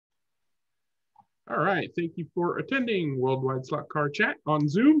All right. Thank you for attending Worldwide Slot Car Chat on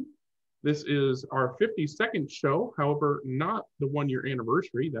Zoom. This is our 52nd show, however, not the 1 year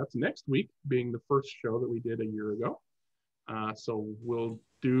anniversary. That's next week, being the first show that we did a year ago. So we'll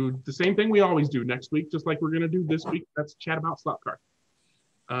do the same thing we always do next week, just like we're going to do this week. That's chat about slot car.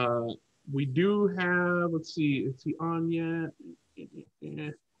 We do have, let's see, is he on yet?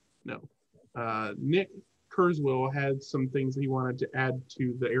 No. Nick Kurzweil had some things that he wanted to add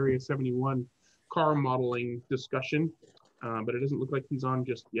to the Area 71 car modeling discussion, but it doesn't look like he's on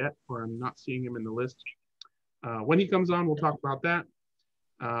just yet, or I'm not seeing him in the list. When he comes on, we'll talk about that.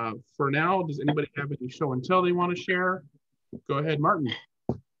 For now, does anybody have any show and tell they want to share? Go ahead, Martin.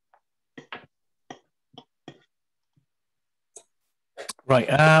 Right.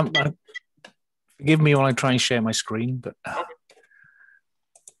 Forgive me while I try and share my screen, but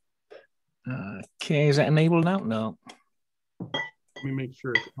okay, is that enabled now? No. Let me make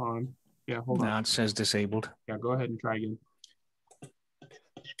sure it's on. Yeah, hold on. No, it says disabled. Yeah, go ahead and try again.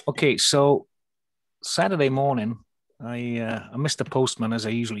 Okay, so Saturday morning, I missed the postman as I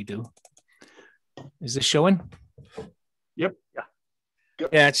usually do. Is this showing? Yep.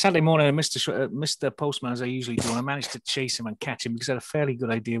 Yeah, it's Saturday morning. I missed the postman as I usually do, and I managed to chase him and catch him because I had a fairly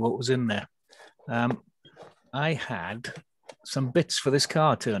good idea what was in there. I had some bits for this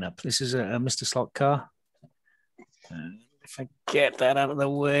car turn up. This is a Mr. Slot car. If I get that out of the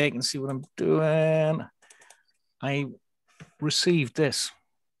way, I can see what I'm doing. I received this.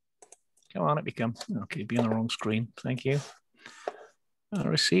 Come on, it become. Okay, be on the wrong screen. Thank you. I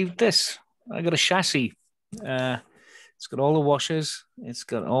received this. I got a chassis. It's got all the washers. It's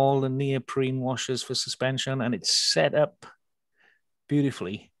got all the neoprene washers for suspension, and it's set up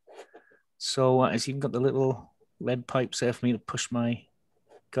beautifully. So it's even got the little lead pipes there for me to push my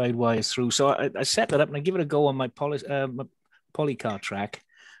guide wires through. So I set that up and I give it a go on my polycar track.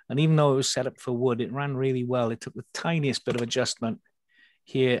 And even though it was set up for wood, it ran really well. It took the tiniest bit of adjustment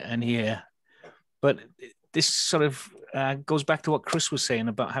here and here. But this sort of goes back to what Chris was saying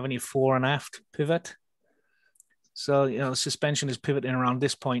about having your fore and aft pivot. So, you know, the suspension is pivoting around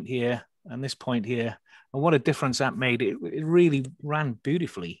this point here and this point here. And what a difference that made. It really ran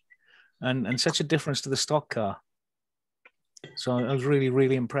beautifully and such a difference to the stock car. So I was really,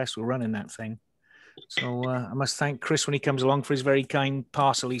 really impressed with running that thing. So I must thank Chris when he comes along for his very kind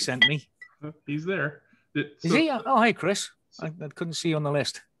parcel he sent me. He's there. Is he? Oh, hi, Chris. I couldn't see you on the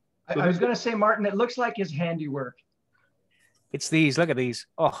list. I was going to say, Martin, it looks like his handiwork. It's these. Look at these.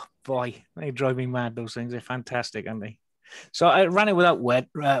 Oh, boy. They drive me mad, those things. They're fantastic, aren't they? So I ran it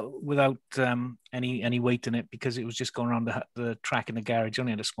without any weight in it because it was just going around the track in the garage.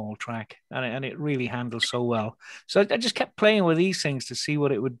 Only had a small track, and it really handles so well. So I just kept playing with these things to see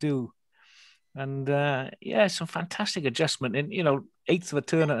what it would do. And yeah, some fantastic adjustment in, you know, eighth of a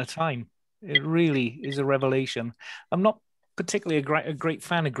turn at a time. It really is a revelation. I'm not particularly a great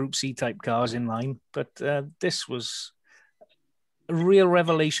fan of Group C type cars in line, but this was a real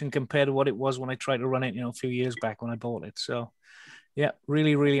revelation compared to what it was when I tried to run it, you know, a few years back when I bought it. So yeah,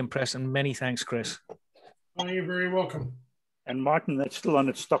 really, really impressed. And many thanks, Chris. Oh, you're very welcome. And Martin, that's still on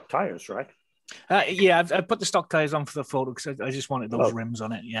its stock tires, right? Yeah, I put the stock tires on for the photo because I just wanted those rims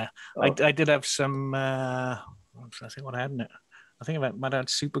on it. Yeah, I did have some. I think what I had in it. I think I might have had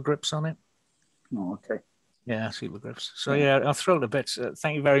super grips on it. Oh, okay. Yeah, super grips. So yeah, I'll throw the bits.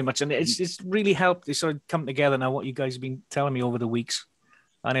 Thank you very much, and it's really helped. They sort of come together now. What you guys have been telling me over the weeks,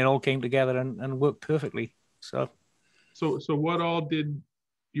 and it all came together and worked perfectly. So what all did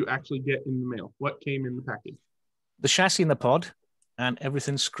you actually get in the mail? What came in the package? The chassis and the pod, and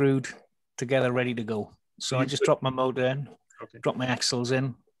everything screwed together, ready to go. So I just dropped my motor in, dropped my axles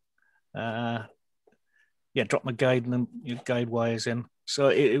in, dropped my guide and the guide wires in. So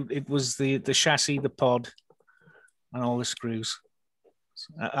it was the chassis, the pod, and all the screws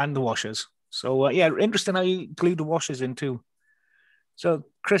and the washers. So yeah, interesting how you glued the washers in too. So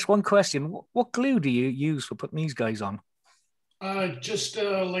Chris, one question: what glue do you use for putting these guys on? Just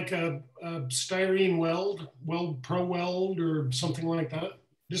like a styrene pro weld or something like that.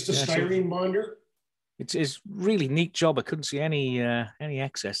 Just a styrene bonder. It's really neat job. I couldn't see any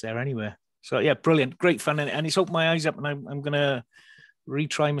excess there anywhere. So yeah, brilliant, great fun, and it's opened my eyes up. And I'm gonna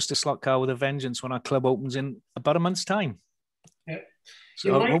retry Mr. Slot Car with a vengeance when our club opens in about a month's time. Yeah.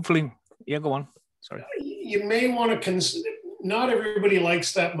 So hopefully, yeah, go on. Sorry. You may want to consider. Not everybody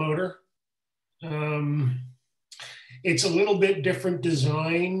likes that motor. It's a little bit different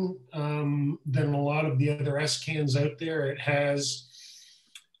design than a lot of the other S-cans out there. It has,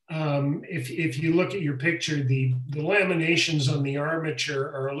 if you look at your picture, the laminations on the armature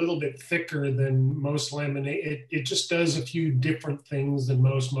are a little bit thicker than most laminate. It just does a few different things than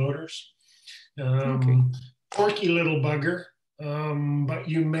most motors. Okay. Quirky little bugger, but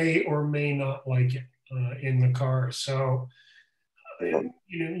you may or may not like it in the car. So,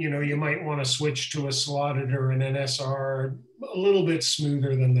 you might want to switch to a slotted or an NSR a little bit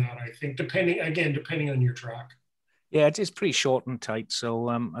smoother than that, I think, depending on your track. Yeah, it's pretty short and tight. So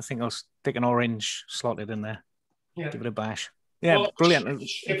I think I'll stick an orange slotted in there. Yeah. Give it a bash. Yeah, well, brilliant.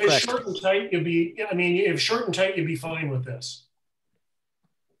 If it's short and tight, you'll be fine with this.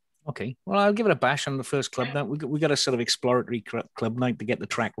 Okay. Well, I'll give it a bash on the first club night. We got a sort of exploratory club night to get the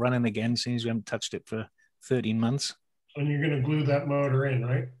track running again, since we haven't touched it for 13 months. And you're going to glue that motor in,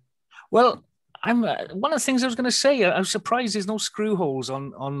 right? Well, I'm one of the things I was going to say. I was surprised there's no screw holes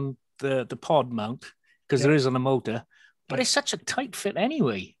on the pod mount, because there is on the motor, but it's such a tight fit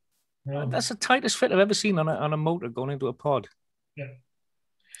anyway. Yeah. That's the tightest fit I've ever seen on a motor going into a pod. Yeah.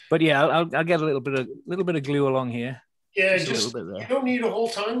 But yeah, I'll get a little bit of glue along here. Yeah, just you don't need a whole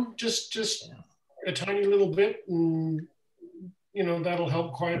ton, just a tiny little bit, and that'll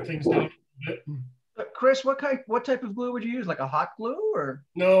help quiet things down a bit. Chris, what type of glue would you use? Like a hot glue or?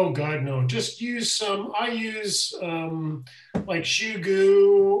 No, God, no. Just use some. I use like Shoe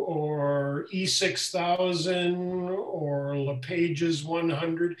Goo or E6000 or LePage's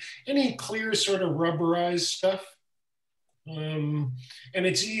 100. Any clear sort of rubberized stuff. And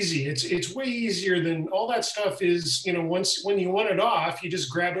it's easy. It's way easier than all that stuff is. When you want it off, you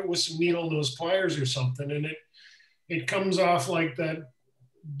just grab it with some needle nose pliers or something, and it comes off like that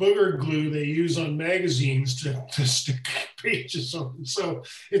booger glue they use on magazines to stick pages on. So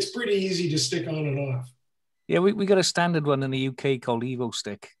it's pretty easy to stick on and off. Yeah, we got a standard one in the UK called Evo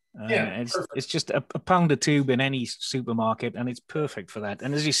Stick. It's just a pound of tube in any supermarket, and it's perfect for that.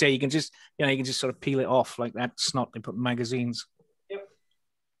 And as you say, you can just sort of peel it off like that snot they put in magazines. Yep.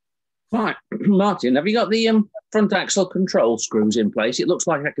 Right, Martin, have you got the front axle control screws in place? It looks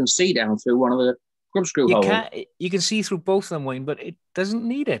like I can see down through one of the grub screw holes. You can see through both of them, Wayne, but it doesn't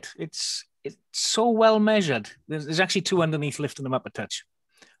need it. It's so well measured. There's actually two underneath lifting them up a touch.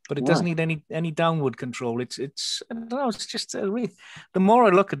 But it doesn't need any downward control. It's I don't know. It's just really. The more I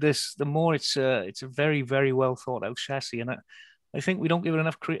look at this, the more it's a very, very well thought out chassis, and I think we don't give it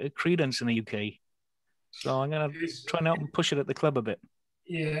enough credence in the UK. So I'm gonna try and help and push it at the club a bit.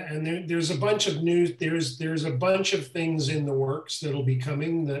 Yeah, and there's a bunch of news. There's a bunch of things in the works that'll be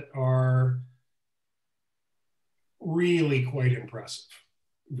coming that are really quite impressive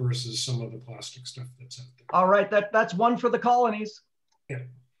versus some of the plastic stuff that's out there. All right, that's one for the colonies. Yeah.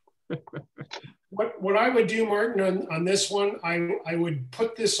 What I would do, Martin, on this one, I would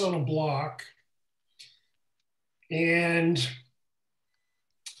put this on a block and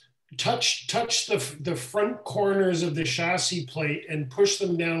touch the front corners of the chassis plate and push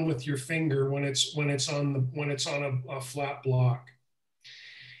them down with your finger when it's on a flat block.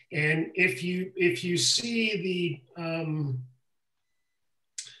 And if you see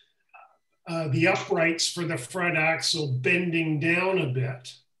the uprights for the front axle bending down a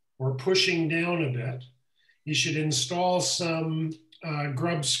bit or pushing down a bit, you should install some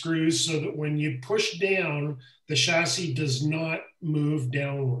grub screws so that when you push down, the chassis does not move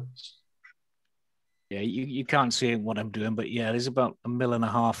downwards. Yeah, you can't see what I'm doing, but yeah, there's about 1.5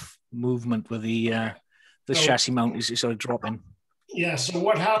 mil movement with the chassis mount is sort of dropping. Yeah, so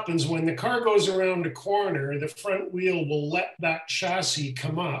what happens when the car goes around a corner, the front wheel will let that chassis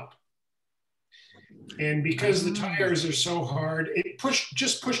come up. And because the tires are so hard,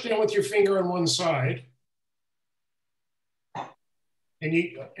 just push down with your finger on one side.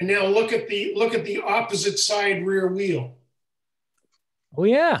 And now look at the opposite side rear wheel. Oh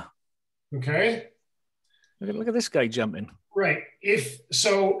yeah. Okay. Look at this guy jumping. Right. As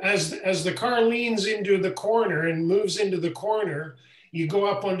the car leans into the corner and moves into the corner, you go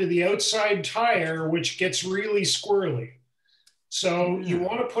up onto the outside tire, which gets really squirrely. So you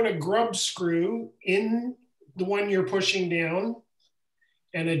want to put a grub screw in the one you're pushing down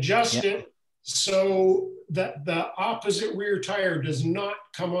and adjust it so that the opposite rear tire does not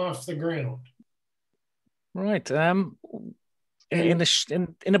come off the ground. Right. In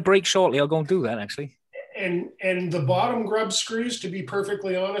a break shortly, I'll go and do that actually. And the bottom grub screws, to be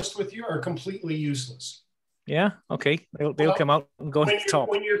perfectly honest with you, are completely useless. Yeah. Okay. They'll come out and go to the top.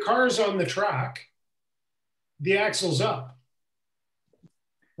 When your car's on the track, the axle's up.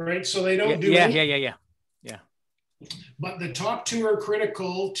 Right, so they don't do anything. Yeah. But the top two are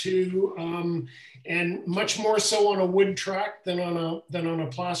critical to, and much more so on a wood track than on a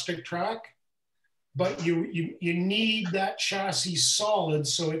plastic track. But you need that chassis solid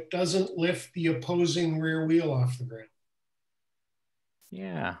so it doesn't lift the opposing rear wheel off the ground.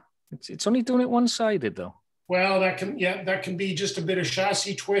 Yeah, it's only doing it one-sided though. Well, that can be just a bit of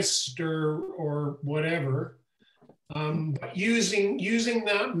chassis twist or whatever. But using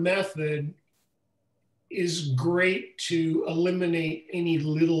that method is great to eliminate any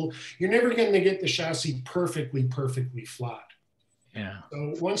little. You're never going to get the chassis perfectly flat. Yeah.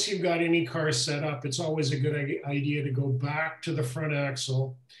 So once you've got any car set up, it's always a good idea to go back to the front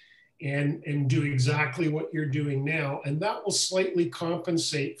axle and do exactly what you're doing now. And that will slightly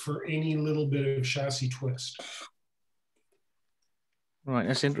compensate for any little bit of chassis twist. Right,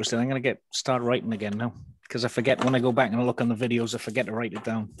 that's interesting. I'm going to start writing again now because I forget when I go back and look on the videos, I forget to write it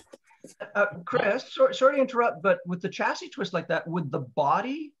down. Chris, sorry to interrupt, but with the chassis twist like that, would the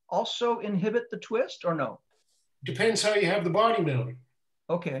body also inhibit the twist or no? Depends how you have the body mounted.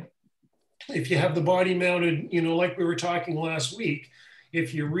 Okay. If you have the body mounted, like we were talking last week,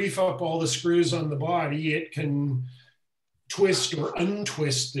 if you reef up all the screws on the body, it can twist or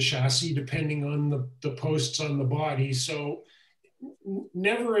untwist the chassis depending on the posts on the body. So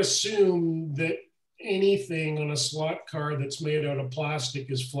never assume that anything on a slot car that's made out of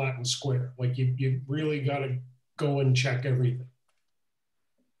plastic is flat and square. Like you really got to go and check everything.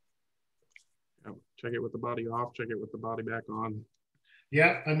 Check it with the body off, check it with the body back on.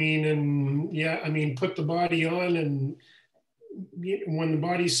 Yeah, put the body on, and when the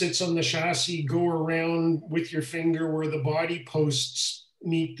body sits on the chassis, go around with your finger where the body posts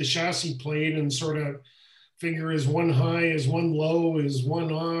meet the chassis plate and sort of figure is one high, is one low, is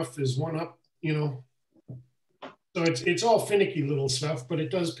one off, is one up, So it's all finicky little stuff, but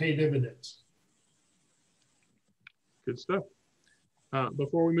it does pay dividends. Good stuff.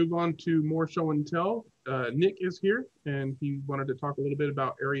 Before we move on to more show and tell, Nick is here and he wanted to talk a little bit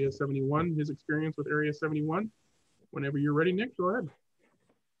about Area 71, his experience with Area 71. Whenever you're ready, Nick, go ahead.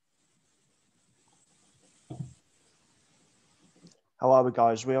 How are we,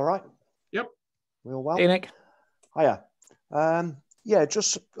 guys? We all right? Yep. We all well? Hey, Nick. Hiya. Yeah,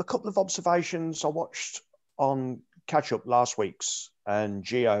 just a couple of observations I watched on catch up last week's, and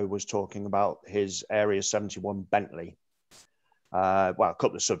Gio was talking about his Area 71 Bentley. Well, a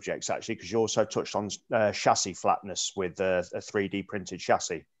couple of subjects actually, because you also touched on chassis flatness with a 3D printed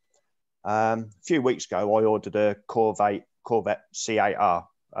chassis. A few weeks ago, I ordered a Corvette C8R.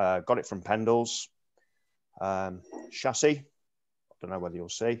 Got it from Pendles. Chassis, I don't know whether you'll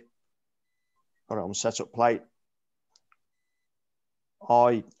see. Got it on setup plate.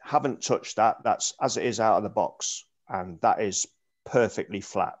 I haven't touched that. That's as it is out of the box, and that is perfectly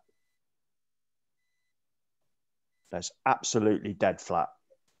flat. That's absolutely dead flat.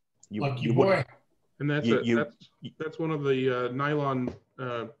 Lucky boy. And that's one of the nylon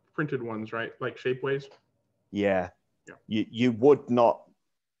printed ones, right? Like Shapeways. Yeah. You would not,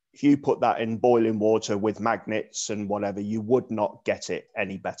 if you put that in boiling water with magnets and whatever, you would not get it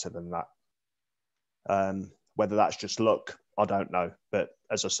any better than that. Whether that's just luck, I don't know. But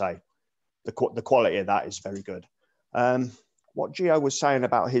as I say, the quality of that is very good. What Gio was saying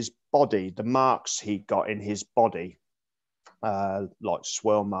about his body, the marks he got in his body, like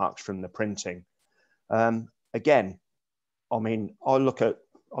swirl marks from the printing. Again, I mean, I look at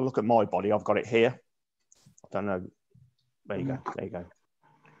my body. I've got it here. I don't know. There you go. There you go.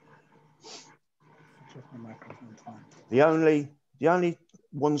 The only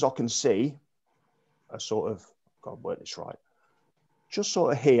ones I can see are sort of, got to work this right, just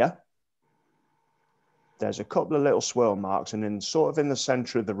sort of here. There's a couple of little swirl marks, and then sort of in the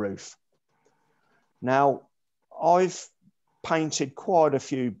center of the roof. Now, I've painted quite a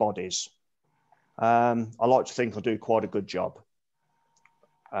few bodies. I like to think I do quite a good job.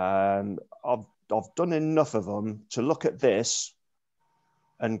 I've done enough of them to look at this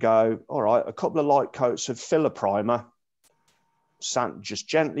and go, all right, a couple of light coats of filler primer, just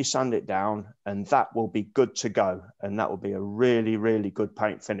gently sand it down, and that will be good to go. And that will be a really, really good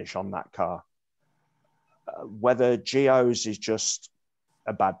paint finish on that car. Whether Gio's is just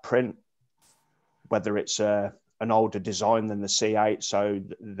a bad print, whether it's an older design than the C8, so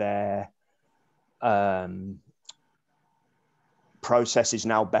their process is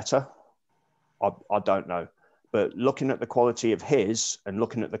now better, I don't know. But looking at the quality of his and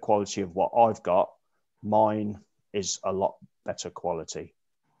looking at the quality of what I've got, mine is a lot better quality.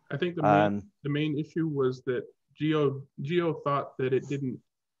 I think the main issue was that Gio thought that it didn't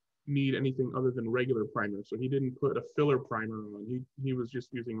need anything other than regular primer, so he didn't put a filler primer on. He was just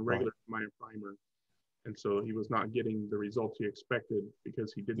using regular primer, and so he was not getting the results he expected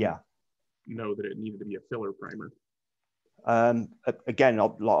because he didn't know that it needed to be a filler primer. Again,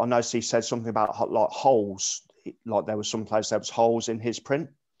 I know he said something about like holes, like there was some place there was holes in his print.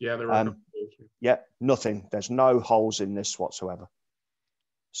 Yeah, there were yeah, nothing. There's no holes in this whatsoever.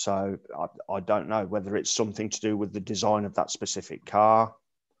 So I don't know whether it's something to do with the design of that specific car.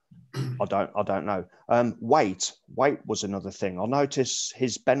 I don't know. Weight was another thing. I noticed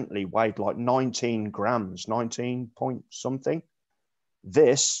his Bentley weighed like 19 grams, 19 point something.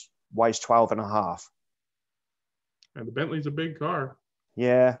 This weighs 12 and a half. And the Bentley's a big car.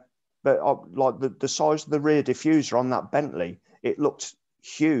 Yeah, but like the size of the rear diffuser on that Bentley, it looked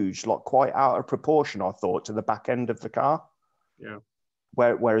huge, like quite out of proportion, I thought, to the back end of the car. Yeah.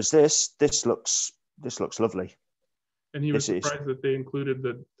 Whereas this looks lovely. And he was surprised that they included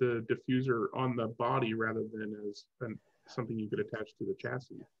the diffuser on the body rather than as something you could attach to the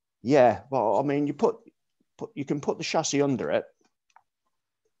chassis. Yeah, well, I mean, you can put the chassis under it,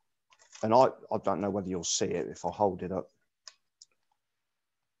 and I don't know whether you'll see it if I hold it up.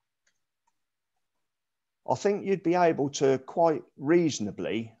 I think you'd be able to quite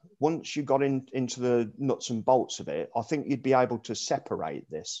reasonably, once you got into the nuts and bolts of it, I think you'd be able to separate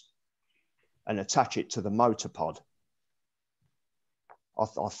this and attach it to the motor pod.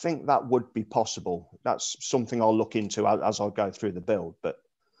 I think that would be possible. That's something I'll look into as I go through the build. But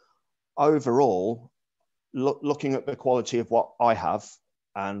overall, looking at the quality of what I have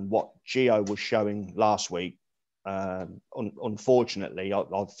and what Gio was showing last week, unfortunately,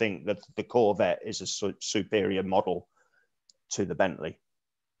 I think that the Corvette is a superior model to the Bentley.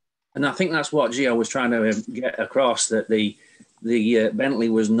 And I think that's what Gio was trying to get across, that the Bentley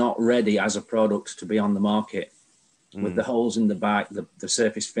was not ready as a product to be on the market. With the holes in the back, the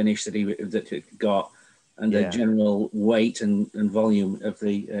surface finish that it got, and the general weight and volume of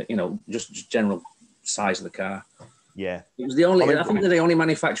the, just general size of the car. Yeah. It was the only, I think they're the only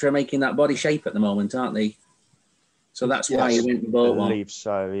manufacturer making that body shape at the moment, aren't they? So that's why you went and bought one. I believe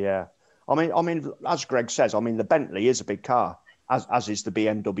so, yeah. I mean, as Greg says, I mean, the Bentley is a big car, as is the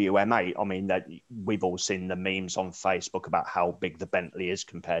BMW M8. I mean, that we've all seen the memes on Facebook about how big the Bentley is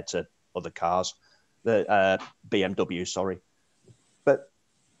compared to other cars. The BMW, sorry. But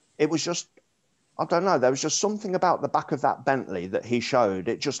it was just, I don't know, there was just something about the back of that Bentley that he showed.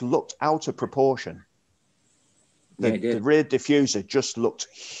 It just looked out of proportion. The rear diffuser just looked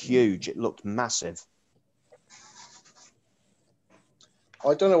huge. It looked massive.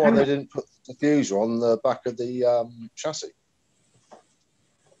 I don't know why they didn't put the diffuser on the back of the chassis.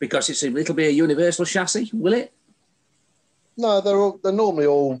 Because it'll be a universal chassis, will it? No, they're normally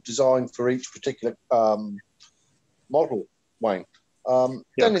all designed for each particular model, Wayne.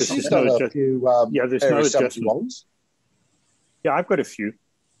 Dennis, you've done a few there's no adjustment ones. Yeah, I've got a few,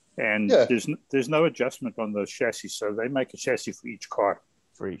 and there's no adjustment on those chassis, so they make a chassis for each car.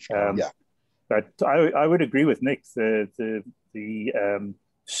 For each car, But I would agree with Nick. The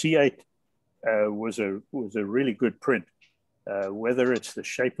C8 was a really good print. Whether it's the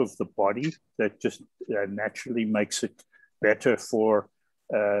shape of the body that just naturally makes it better for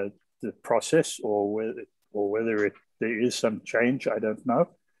the process, or whether there is some change, I don't know.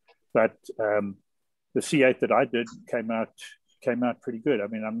 But the C8 that I did came out pretty good. I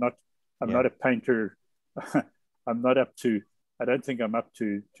mean, I'm not a painter. I'm not up to. I don't think I'm up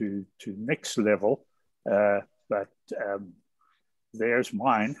to Nick's level. But there's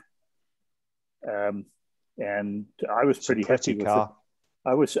mine. And I was pretty happy with it.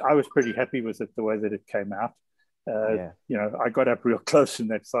 I was pretty happy with it the way that it came out. I got up real close in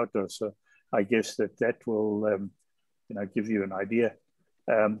that photo, so I guess that will give you an idea.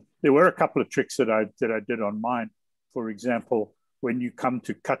 There were a couple of tricks that I did on mine. For example, when you come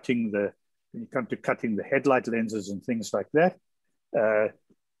to cutting the headlight lenses and things like that, or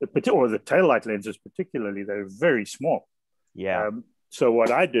the taillight lenses particularly, they're very small. So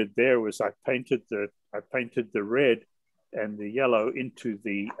what I did there was I painted the red and the yellow into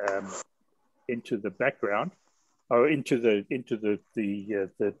the background, or into the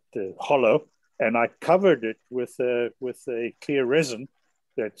hollow, and I covered it with a clear resin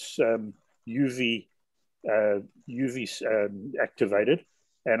that's UV activated,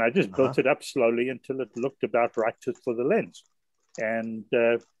 and I just built it up slowly until it looked about right for the lens, and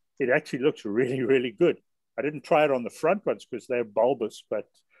it actually looks really, really good. I didn't try it on the front ones because they're bulbous, but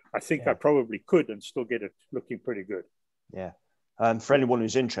I think I probably could and still get it looking pretty good. Yeah. For anyone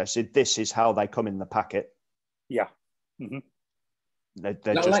who's interested, this is how they come in the packet. Yeah. Mm-hmm. They're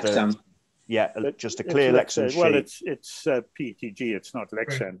just a clear Lexan sheet. Well, it's PETG. It's not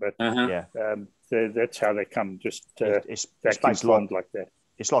Lexan, but that's how they come. Just it's like that.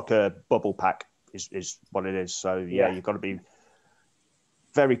 It's like a bubble pack, is what it is. So you've got to be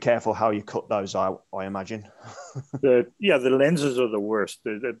very careful how you cut those out, I imagine. The lenses are the worst.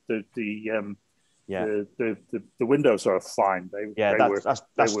 The windows are fine.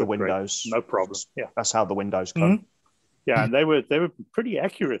 That's the windows. Great. No problem. Yeah, that's how the windows come. Yeah, and they were pretty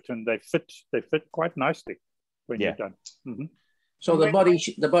accurate, and they fit quite nicely when you're done. Mm-hmm. So the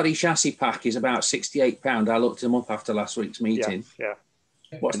body chassis pack is about £68. I looked them up after last week's meeting. Yeah.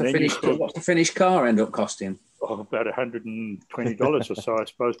 What's the finished car end up costing? Oh, about $120 or so, I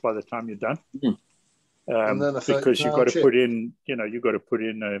suppose, by the time you're done. And then because you've got to put in, you've got to put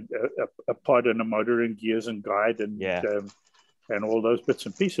in a pod and a motor and gears and guide and all those bits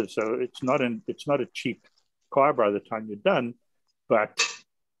and pieces. So it's not a cheap car by the time you're done, but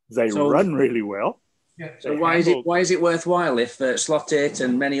they run really well. Yeah. So why is it worthwhile if Slot 8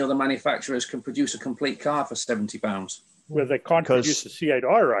 and many other manufacturers can produce a complete car for £70? Well, they can't produce a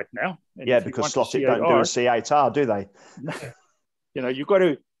C8R right now. And because Slot 8 don't do a C8R, do they? You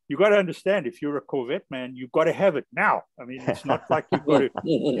got to understand, if you're a Corvette man, you've got to have it now. I mean, it's not like you've got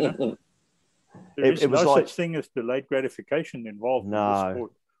to. There is no such thing as delayed gratification involved in the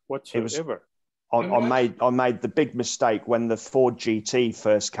sport whatsoever. I made the big mistake when the Ford GT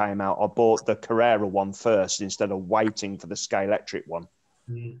first came out. I bought the Carrera one first instead of waiting for the Scalextric one.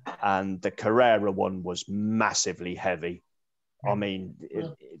 And the Carrera one was massively heavy. I mean,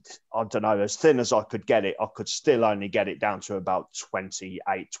 I don't know, as thin as I could get it, I could still only get it down to about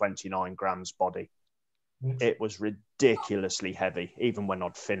 28, 29 grams body. It was ridiculously heavy, even when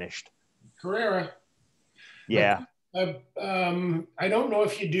I'd finished. Carrera. Yeah. I don't know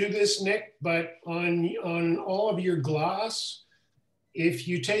if you do this, Nick, but on all of your glass, if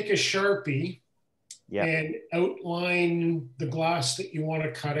you take a Sharpie and outline the glass that you want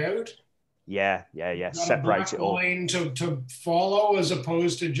to cut out. Separate it all. Line to follow, as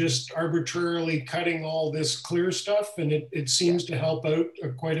opposed to just arbitrarily cutting all this clear stuff, and it seems to help out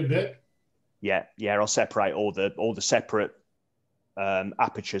quite a bit. Yeah. I'll separate all the separate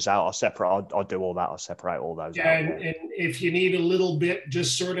apertures out. I'll do all that. I'll separate all those out. And if you need a little bit,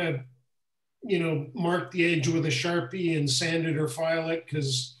 just sort of, mark the edge with a Sharpie and sand it or file it,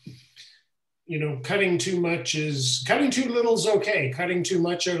 because cutting too little is okay. Cutting too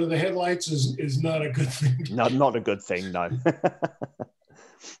much out of the headlights is not a good thing. Not a good thing, no.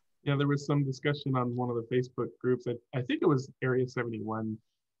 Yeah, there was some discussion on one of the Facebook groups. I think it was Area 71.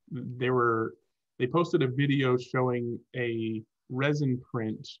 They posted a video showing a resin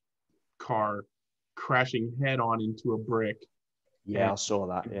print car crashing head on into a brick. Yeah, I saw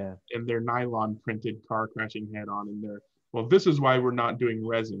that. Yeah. And their nylon printed car crashing head on in there. Well, this is why we're not doing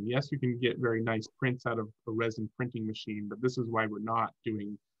resin. Yes, you can get very nice prints out of a resin printing machine, but this is why we're not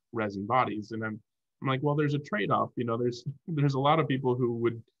doing resin bodies. And I'm like, well, there's a trade-off. There's a lot of people who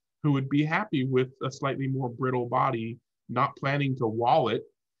would be happy with a slightly more brittle body, not planning to wall it,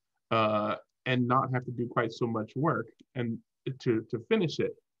 and not have to do quite so much work and to finish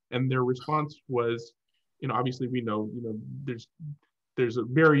it. And their response was, obviously we know, there's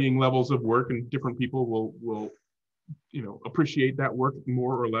varying levels of work, and different people will appreciate that work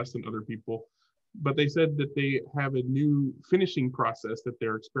more or less than other people. But they said that they have a new finishing process that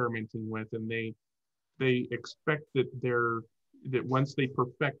they're experimenting with, and they expect that once they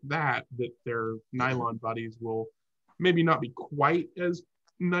perfect that their nylon bodies will maybe not be quite as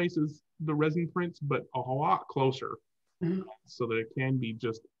nice as the resin prints, but a lot closer, so that it can be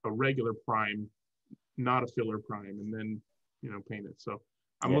just a regular prime, not a filler prime, and then paint it. So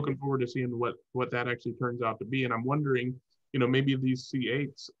I'm looking forward to seeing what that actually turns out to be. And I'm wondering, maybe these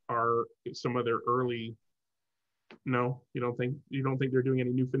C8s are some of their early. No, you don't think they're doing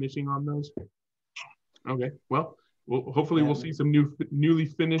any new finishing on those? Okay, well, hopefully we'll see some newly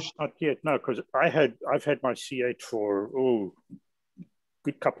finished. Not yet, no, because I've had my C8 for a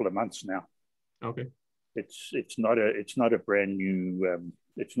good couple of months now. Okay. It's not a brand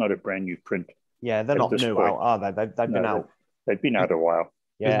new print. Yeah, they're not new out, are they? They've been out. They've been out a while.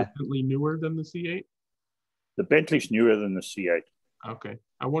 Yeah. Is the Bentley newer than the C8? The Bentley's newer than the C8. Okay.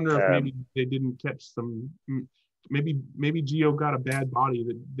 I wonder if maybe they didn't catch some. Maybe Geo got a bad body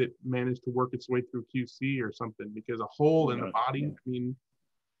that managed to work its way through QC or something, because a hole in the body. I mean.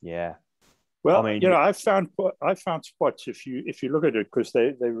 Yeah. Well, I found spots if you look at it, because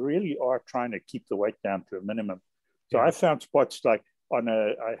they really are trying to keep the weight down to a minimum. So I found spots like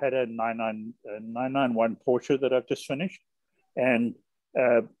I had a 991 Porsche that I've just finished, and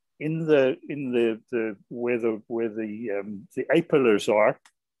in the where the A-pillars are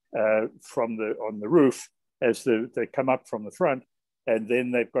on the roof as they come up from the front, and then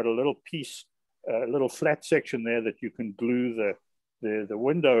they've got a little piece, a little flat section there that you can glue the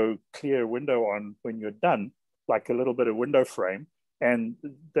clear window on when you're done, like a little bit of window frame. And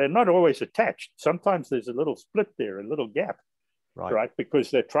they're not always attached. Sometimes there's a little split there, a little gap, right?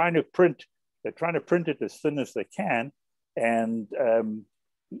 Because they're trying to print it as thin as they can, and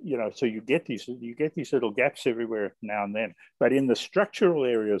you know, so you get these little gaps everywhere now and then. But in the structural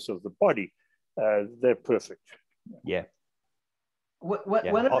areas of the body, they're perfect. Yeah.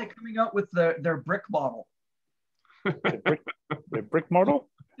 When are they coming out with their brick model? Their brick model?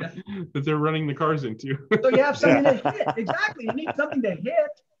 That they're running the cars into. So you have something to hit. Exactly. You need something to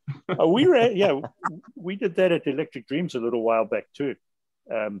hit. Oh, we did that at Electric Dreams a little while back too,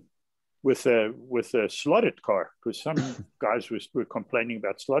 with a slotted car, because some guys were complaining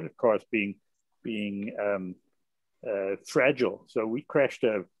about slotted cars being fragile. So we crashed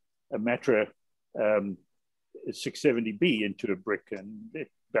a Matra 670B into a brick, and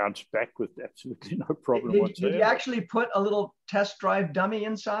it bounced back with absolutely no problem whatsoever. Did you actually put a little test drive dummy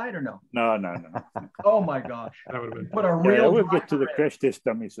inside or no? No. Oh my gosh. That would have been put a real we'll get to the crash test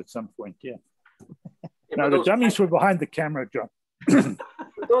dummies at some point, yeah. No, the those dummies were behind the camera, John.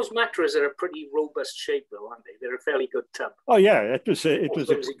 Those Matras are a pretty robust shape, though, aren't they? They're a fairly good tub. Oh yeah, it was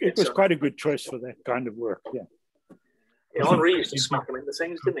quite a good choice for that kind of work. Yeah. Henri used to smack them into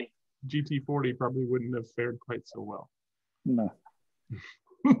things, didn't he? GT40 probably wouldn't have fared quite so well. No.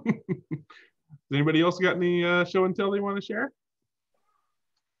 Has anybody else got any show and tell they want to share?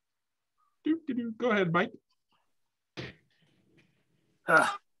 Go ahead, Mike.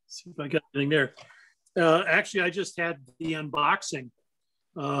 See if I got anything there. Actually, I just had the unboxing.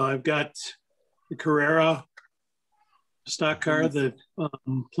 I've got the Carrera stock car, the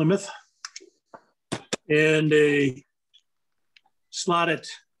Plymouth, and a slotted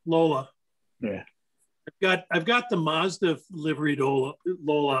Lola. Yeah. I've got the Mazda liveried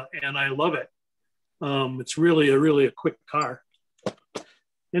Lola, and I love it. It's really a quick car.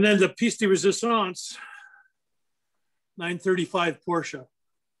 And then the piece de resistance, 935 Porsche.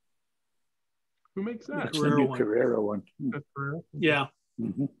 Who makes that? It's the new Carrera one. That's Carrera? Yeah.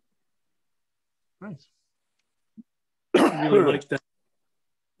 Mm-hmm. Nice. I really like that.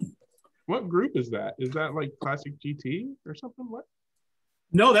 What group is that? Is that like Classic GT or something? What?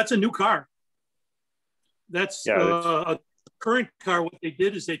 No, that's a new car. That's a current car. What they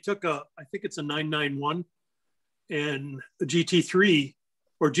did is they took I think it's a 991 and a GT3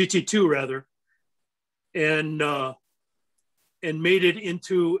 or GT2 rather, and made it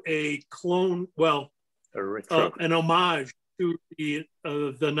into a clone, an homage to the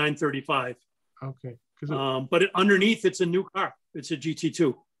 935. Okay. But underneath, it's a new car. It's a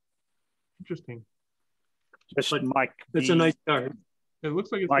GT2. Interesting. Mike, it's a nice car. It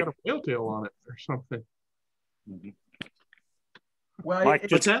looks like it's got a whale tail on it or something. Well, Mike,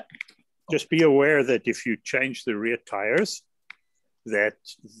 just be aware that if you change the rear tires, that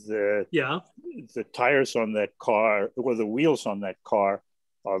the tires on that car or the wheels on that car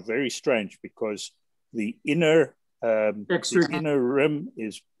are very strange, because the inner rim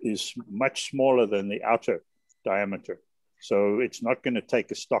is much smaller than the outer diameter, so it's not going to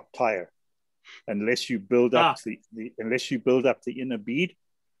take a stock tire unless you build up the inner bead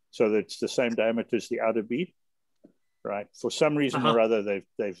so that it's the same diameter as the outer bead. Right. For some reason or other,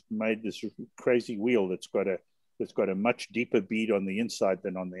 they've made this crazy wheel that's got a much deeper bead on the inside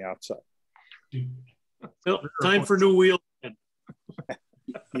than on the outside. Well, time for new wheels.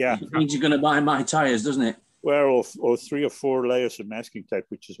 Yeah. It means you're going to buy my tires, doesn't it? Well, or 3 or 4 layers of masking tape,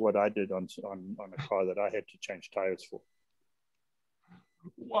 which is what I did on a car that I had to change tires for.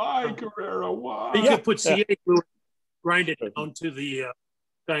 Why, Carrera? Why? You could put CA glue, grind it down to the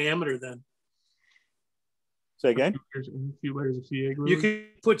diameter then. Say again? A few layers of CA glue. You can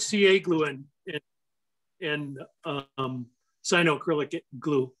put CA glue and cyanoacrylic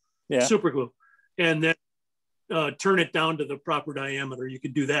glue, super glue, and then turn it down to the proper diameter. You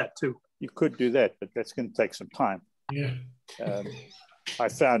could do that too. You could do that, but that's going to take some time. Yeah. I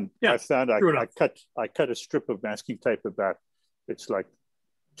cut a strip of masking tape it's like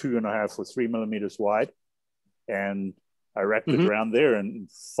 2.5 or 3 millimeters wide, and I wrapped it around there, and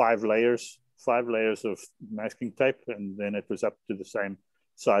 5 layers of masking tape, and then it was up to the same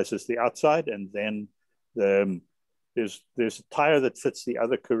size as the outside. And then there's a tire that fits the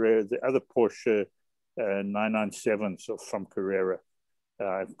other Porsche 997, so from Carrera.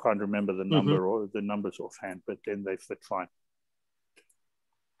 I can't remember the number or the numbers offhand, but then they fit fine.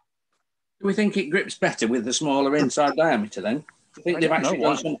 Do we think it grips better with the smaller inside diameter then? I think they've actually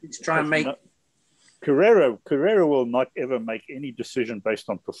done something to try and make... Carrera will not ever make any decision based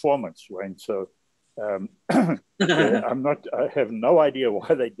on performance, Wayne. So I have no idea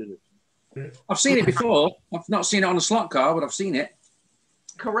why they did it. I've seen it before. I've not seen it on a slot car, but I've seen it.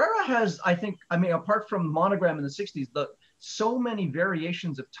 Carrera has, apart from Monogram in the 60s, so many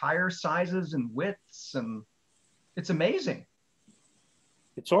variations of tire sizes and widths, and it's amazing.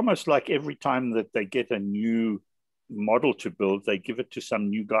 It's almost like every time that they get a new model to build, they give it to some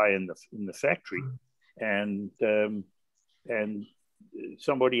new guy in the factory, and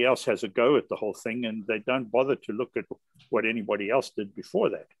somebody else has a go at the whole thing, and they don't bother to look at what anybody else did before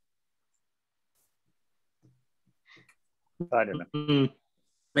that. I don't know.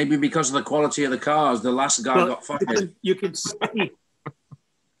 Maybe because of the quality of the cars, the last guy got fired. You can see,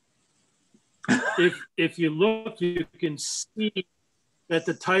 if you look, you can see that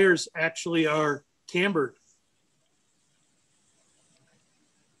the tires actually are cambered.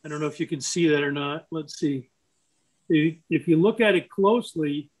 I don't know if you can see that or not. Let's see. If you look at it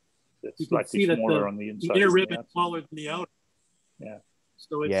closely, you can see that the inner rim is smaller than the outer. Yeah.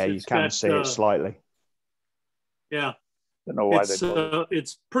 So you can see it slightly. Yeah. I don't know why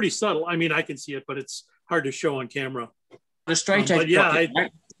it's pretty subtle. I mean, I can see it, but it's hard to show on camera. The straight edge. But yeah,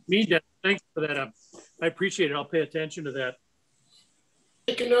 thanks for that. I appreciate it. I'll pay attention to that.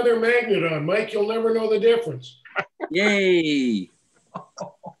 Take another magnet on, Mike. You'll never know the difference. Yay.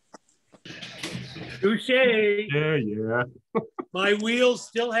 Touche. Yeah. My wheels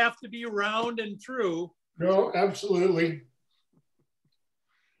still have to be round and true. No, absolutely.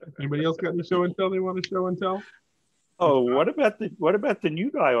 Anybody else got any show and tell they want to show and tell? Oh, what about the new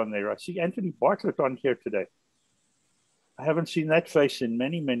guy on there? I see Anthony Bartlett on here today. I haven't seen that face in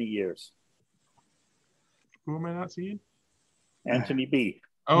many, many years. Who am I not seeing? Anthony B.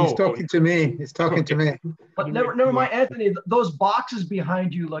 Oh, he's talking to me. He's talking to me. But never mind, Anthony. Those boxes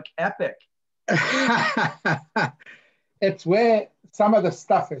behind you look epic. It's where some of the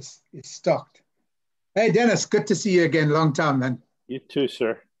stuff is stocked. Hey, Dennis, good to see you again. Long time, man. You too,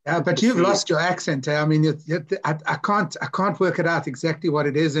 sir. But you've lost your accent. I mean, I can't work it out exactly what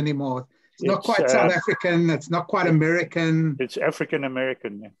it is anymore. It's not quite South African. It's not quite American. It's African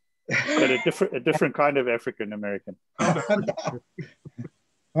American, yeah. But a different kind of African American.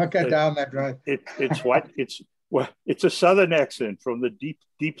 Okay, down that road. It's white. It's a Southern accent from the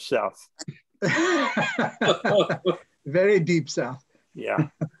deep South. Very deep South. Yeah.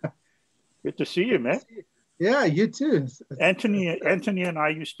 Good to see you, man. Yeah, you too. Anthony and I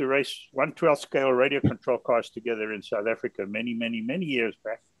used to race 1/12 scale radio control cars together in South Africa many, many, many years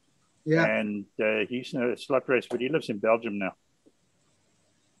back. Yeah. And he's a slot race, but he lives in Belgium now.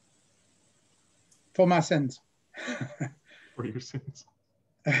 For my sins. For your sins.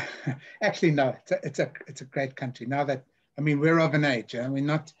 Actually, no. It's a great country. Now that we're of an age.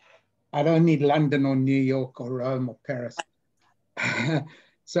 I don't need London or New York or Rome or Paris.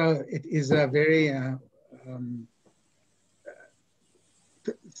 So it is a very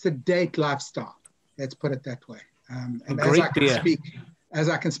sedate lifestyle. Let's put it that way. And as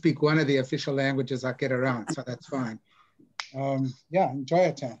I can speak one of the official languages, I get around, so that's fine. Yeah, enjoy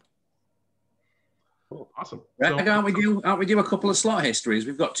it, Tom. Cool. Awesome. Greg, aren't we due a couple of slot histories?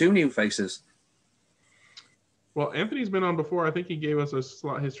 We've got 2 new faces. Well, Anthony's been on before. I think he gave us a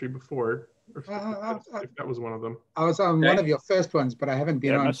slot history before. If that was one of them. I was on one of your first ones, but I haven't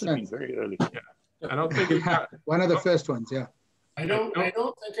been on since. Been very early. Yeah. I don't think we got one of the first ones. Yeah. I don't think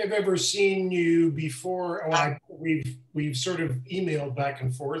I've ever seen you before. Well, we've sort of emailed back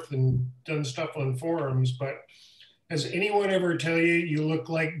and forth and done stuff on forums, but has anyone ever tell you look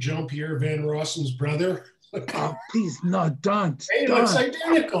like Jean-Pierre Van Rossen's brother? Oh, please, no, don't. Hey, it looks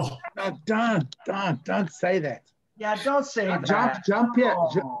identical. No, don't say that. Yeah, don't say that.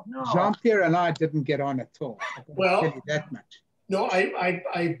 Jean-Pierre and I didn't get on at all. Well, tell you that much. No,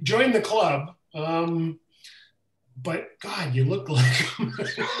 I joined the club, but God, you look like him.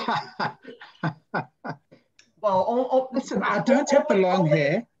 Well, listen, I don't have the long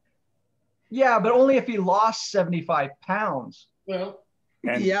hair. Yeah, but only if he lost 75 pounds. Well,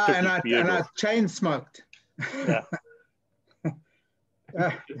 and I chain smoked. Yeah.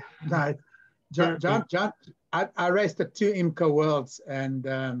 No, John, I raced at 2 IMCA Worlds,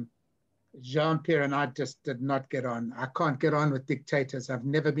 and Jean-Pierre and I just did not get on. I can't get on with dictators. I've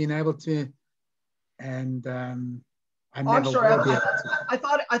never been able to, and I'm sorry. I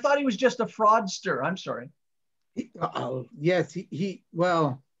thought he was just a fraudster. I'm sorry. Yes, he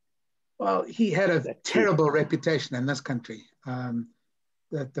had a terrible reputation in this country.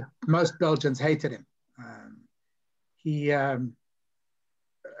 The most Belgians hated him. He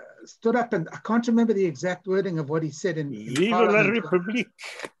stood up, and I can't remember the exact wording of what he said in Vive la République.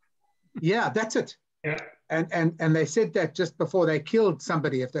 Yeah, that's it. Yeah. And they said that just before they killed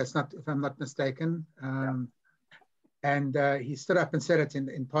somebody, if I'm not mistaken. And he stood up and said it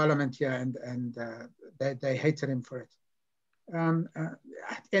in Parliament here, and they hated him for it.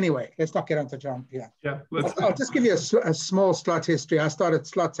 Anyway, let's not get onto Jean-Pierre. Yeah, I'll just give you a small slot history. I started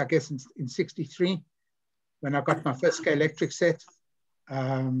slots, I guess, in 63 when I got my first Scalextric set.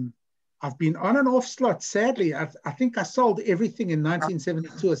 I've been on and off slots. Sadly, I think I sold everything in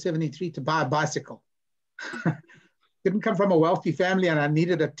 1972 or 73 to buy a bicycle. Didn't come from a wealthy family, and I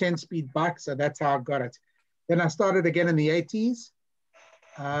needed a 10-speed bike, so that's how I got it. Then I started again in the 80s,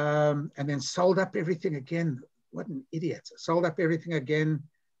 and then sold up everything again. What an idiot. Sold up everything again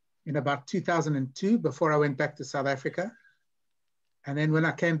in about 2002 before I went back to South Africa. And then when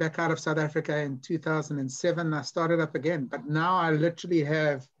I came back out of South Africa in 2007, I started up again. But now I literally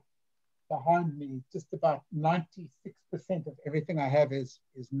have behind me just about 96% of everything I have is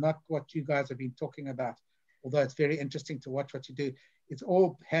not what you guys have been talking about. Although it's very interesting to watch what you do. It's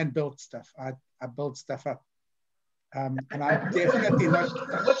all hand-built stuff. I build stuff up. And I'm definitely not...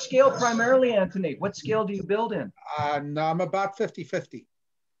 What scale primarily, Anthony? What scale do you build in? No, I'm about 50-50.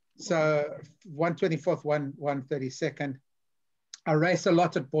 So 1/24th, 1/32nd. I race a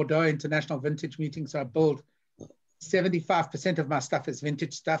lot at Bordeaux International Vintage Meetings. So I build 75% of my stuff is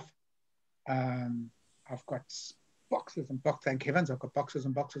vintage stuff. I've got boxes and boxes, thank heavens, I've got boxes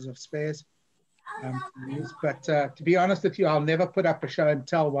and boxes of spares. But to be honest with you, I'll never put up a show and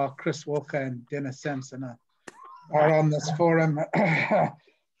tell while Chris Walker and Dennis Sampson are on this forum. I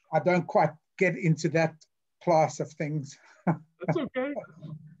don't quite get into that class of things. That's okay.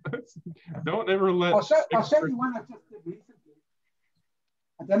 Don't ever let... I'll show you one I just did recently.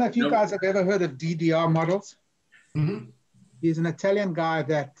 I don't know if you guys have ever heard of DDR Models. Mm-hmm. He's an Italian guy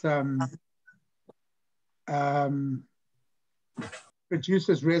that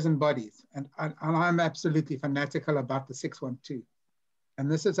produces resin bodies. And I'm absolutely fanatical about the 612.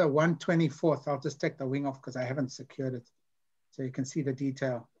 And this is a 1/24th. I'll just take the wing off because I haven't secured it. So you can see the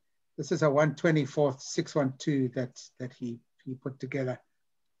detail. This is a 1/24th 612 that he put together.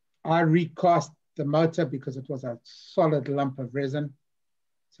 I recast the motor because it was a solid lump of resin.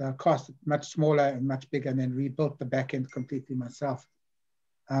 So I cast it much smaller and much bigger and then rebuilt the back end completely myself.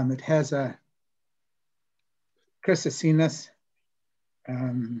 It has a, Chris has seen this.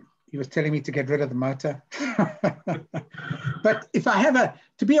 He was telling me to get rid of the motor. But if I have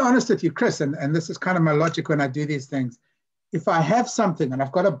to be honest with you, Chris, and this is kind of my logic when I do these things, if I have something and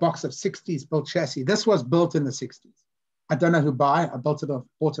I've got a box of 60s built chassis, this was built in the 60s. I don't know who buy, I bought it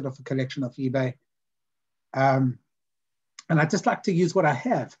off a collection off eBay. And I just like to use what I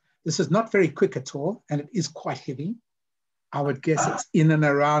have. This is not very quick at all, and it is quite heavy. I would guess it's in and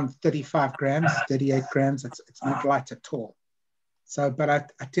around 35 grams, 38 grams. It's not light at all. So, but I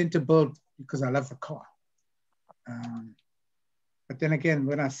tend to build because I love the car. But then again,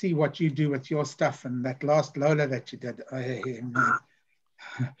 when I see what you do with your stuff and that last Lola that you did,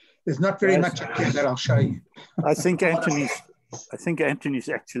 there's not very much I can that I'll show you. I think Anthony's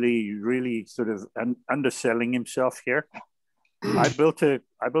actually really sort of underselling himself here. I built a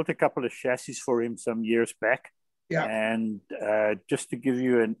couple of chassis for him some years back. Yeah. And just to give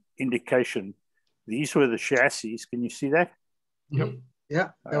you an indication, these were the chassis. Can you see that? Yep. Yeah,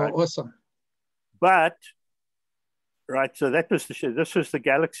 they were awesome. But, right, so that was this was the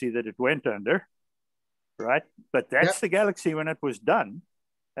Galaxy that it went under, right? But that's the Galaxy when it was done,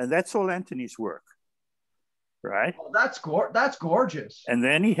 and that's all Anthony's work, right? Oh, that's gorgeous. And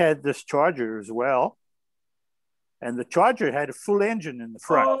then he had this Charger as well, and the Charger had a full engine in the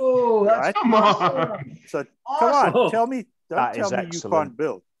front. Oh, that's right? Come on. So awesome. come on, tell me, don't tell me excellent. you can't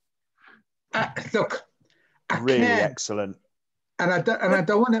build. Look, Really excellent. And I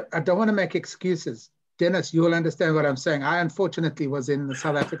don't want to make excuses. Dennis, you will understand what I'm saying. I unfortunately was in the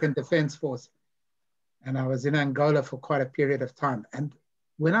South African Defence Force, and I was in Angola for quite a period of time. And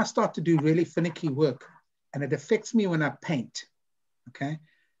when I start to do really finicky work, and it affects me when I paint, okay,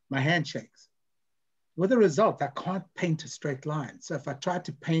 my hand shakes. With the result, I can't paint a straight line. So if I try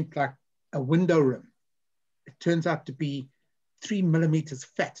to paint like a window rim, it turns out to be 3 millimeters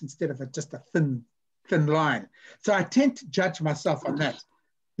fat instead of just a thin line. So I tend to judge myself on that.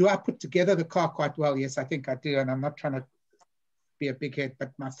 Do I put together the car quite well? Yes, I think I do. And I'm not trying to be a big head,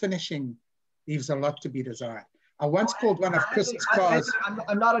 but my finishing leaves a lot to be desired. I once called one of Chris's cars.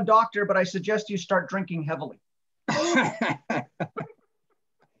 I'm not a doctor, but I suggest you start drinking heavily.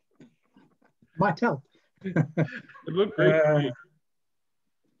 Might help. It looked great to me.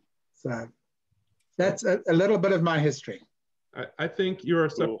 So that's a little bit of my history. I think you are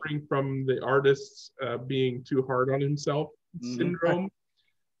suffering from the artist being too hard on himself syndrome.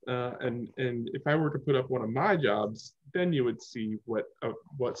 And if I were to put up one of my jobs, then you would see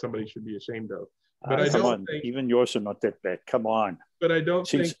what somebody should be ashamed of. But I don't think even yours are not that bad. Come on. But I don't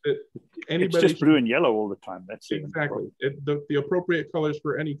think that anybody. It's just blue and yellow all the time. That's exactly the appropriate colors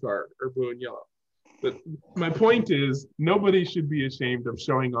for any car are blue and yellow. But my point is, nobody should be ashamed of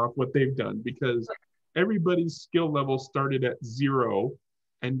showing off what they've done because everybody's skill level started at 0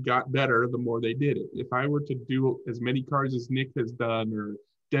 and got better the more they did it. If I were to do as many cars as Nick has done, or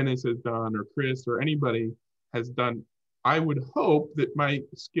Dennis has done, or Chris, or anybody has done, I would hope that my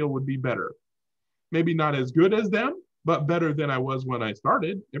skill would be better. Maybe not as good as them, but better than I was when I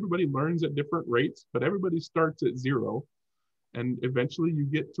started. Everybody learns at different rates, but everybody starts at 0. And eventually you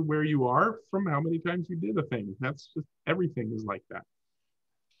get to where you are from how many times you did a thing. That's just, everything is like that.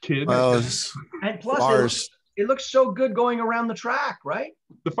 Kids. Well, and plus it looks so good going around the track, right?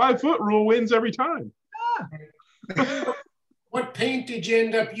 The 5-foot rule wins every time. Yeah. What paint did you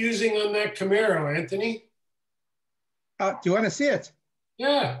end up using on that Camaro, Anthony? Do you want to see it?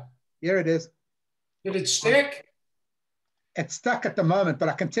 Yeah. Here it is. Did it stick? It's stuck at the moment, but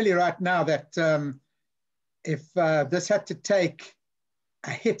I can tell you right now that if this had to take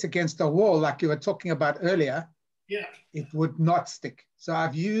a hit against a wall like you were talking about earlier, yeah, it would not stick. So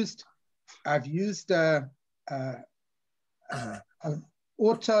I've used an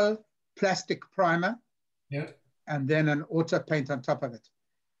auto plastic primer, yeah, and then an auto paint on top of it.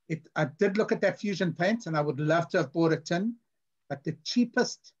 I did look at that Fusion paint, and I would love to have bought a tin, but the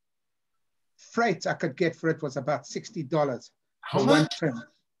cheapest freight I could get for it was about $60 for one tin.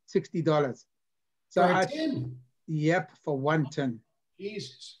 $60. So for a tin? Yep, for one tin.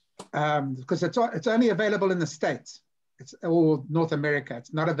 Jesus. Because it's only available in the States. It's all North America.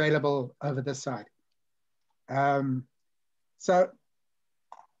 It's not available over this side. So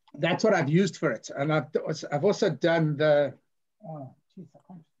that's what I've used for it. And I've also done the, oh, geez, I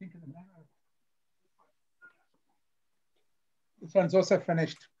can't think of the name. This one's also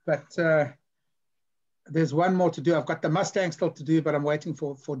finished, but there's one more to do. I've got the Mustang still to do, but I'm waiting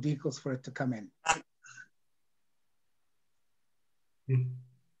for decals for it to come in.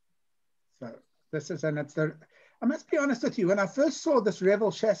 So this is, and it's the, I must be honest with you, when I first saw this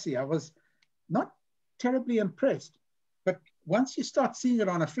Revel chassis, I was not terribly impressed. But once you start seeing it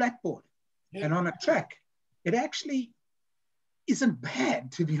on a flatboard and on a track, it actually isn't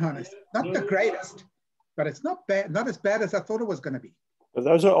bad, to be honest. Not the greatest, but it's not bad, not as bad as I thought it was going to be. So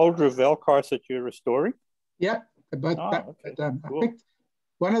those are old Revel cars that you're restoring? Yeah, but okay. I picked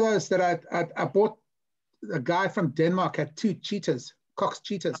one of those that I bought. A guy from Denmark had 2 Cheetahs, Cox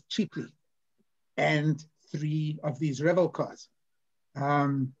Cheetahs, cheaply, and 3 of these Revel cars.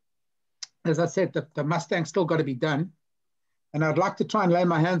 As I said, the Mustang's still got to be done, and I'd like to try and lay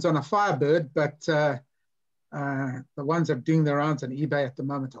my hands on a Firebird, but the ones that are doing their rounds on eBay at the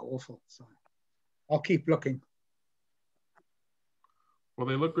moment are awful. So I'll keep looking. Well,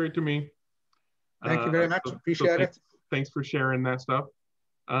 they look great to me. Thank you very much. Appreciate it. Thanks for sharing that stuff.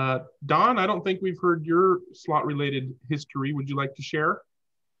 Don, I don't think we've heard your slot-related history. Would you like to share?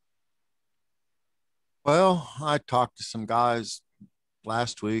 Well, I talked to some guys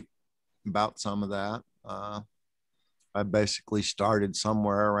last week about some of that. I basically started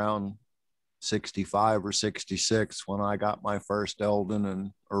somewhere around 65 or 66 when I got my first Eldon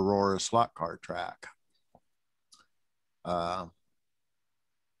and Aurora slot car track.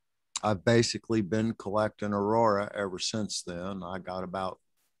 I've basically been collecting Aurora ever since then. I got about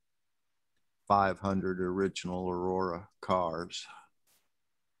 500 original Aurora cars.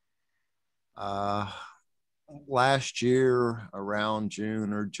 Last year, around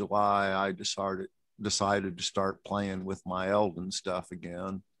June or July, I decided to start playing with my Eldon stuff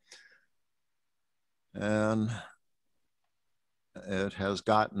again. And it has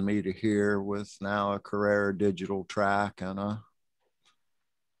gotten me to here with now a Carrera digital track and a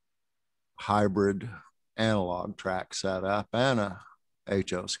hybrid analog track set up and a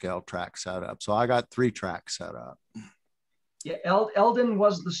HO scale track set up. So I got 3 tracks set up. Yeah, Eldon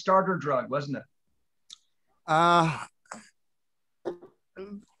was the starter drug, wasn't it? I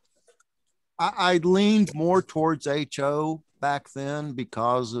leaned more towards HO back then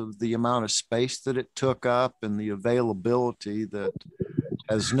because of the amount of space that it took up and the availability that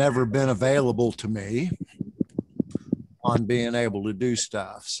has never been available to me on being able to do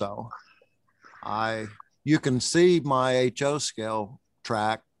stuff. So you can see my HO scale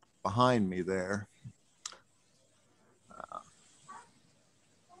track behind me there.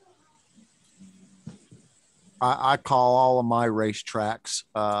 I call all of my racetracks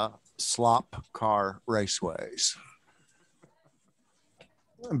slop car raceways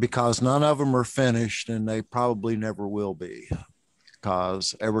because none of them are finished and they probably never will be,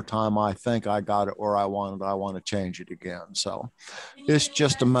 because every time I think I got it where I want it, I want to change it again. So it's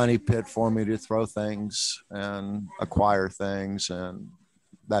just a money pit for me to throw things and acquire things, and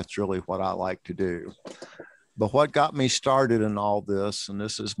that's really what I like to do. But what got me started in all this, and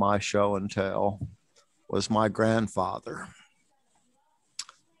this is my show and tell, was my grandfather.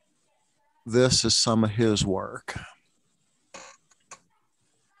 This is some of his work.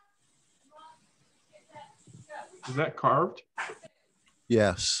 Is that carved?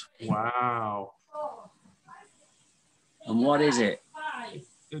 Yes. Wow. And what is it?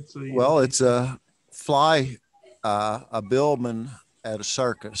 It's a fly, a billman at a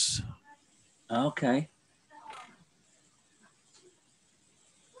circus. Okay.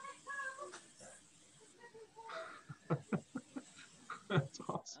 That's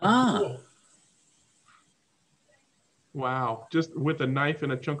awesome. Ah. Wow. Just with a knife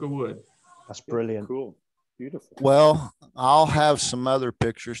and a chunk of wood. That's brilliant. Cool. Beautiful. Well, I'll have some other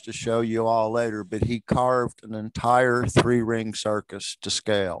pictures to show you all later, but he carved an entire 3-ring circus to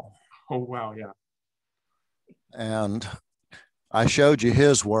scale. Oh, wow. Yeah. And I showed you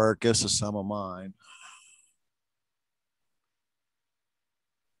his work. This is some of mine.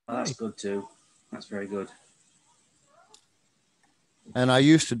 Oh, that's good too. That's very good. And I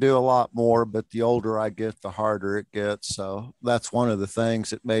used to do a lot more, but the older I get, the harder it gets. So that's one of the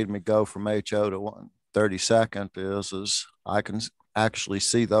things that made me go from HO to 132nd is I can actually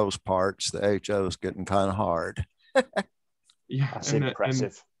see those parts. The HO is getting kind of hard. Yeah, that's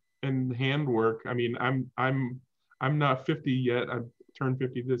impressive. And handwork. I mean, I'm not 50 yet. I've turned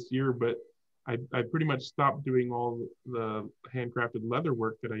 50 this year, but I pretty much stopped doing all the handcrafted leather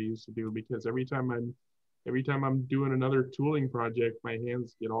work that I used to do, because every time I'm doing another tooling project, my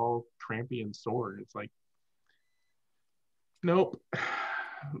hands get all crampy and sore. It's like, nope,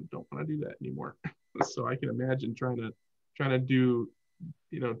 don't want to do that anymore. So I can imagine trying to do,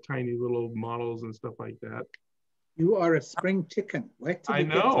 tiny little models and stuff like that. You are a spring chicken. Wait till I you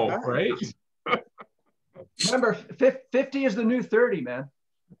know, get to right? Remember, 50 is the new 30, man.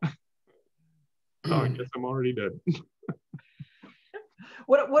 Oh, I guess I'm already dead.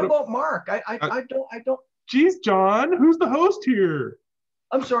 What about Mark? I don't. Geez, John, who's the host here?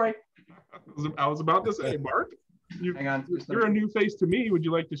 I'm sorry. I was about to say, Mark, hang on. You're a new face to me. Would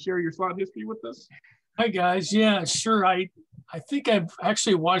you like to share your slot history with us? Hi guys. Yeah, sure. I think I've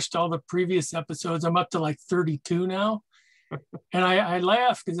actually watched all the previous episodes. I'm up to like 32 now. And I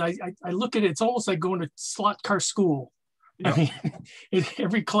laugh because I look at it, it's almost like going to slot car school. Yep. I mean,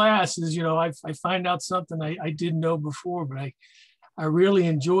 every class is, I find out something I didn't know before, but I really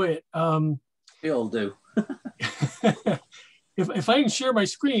enjoy it. We all do. If I can share my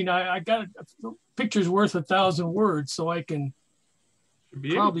screen, I got a picture's worth 1,000 words, so I can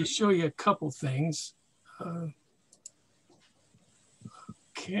probably show you a couple things.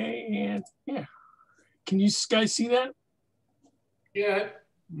 Okay, and yeah. Can you guys see that? Yeah.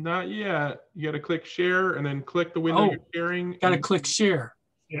 Not yet. You got to click share and then click the window you're sharing. Got to click share.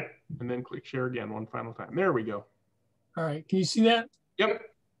 Yeah. And then click share again one final time. There we go. All right. Can you see that? Yep.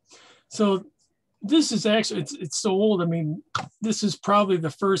 So this is actually, it's so old. I mean, this is probably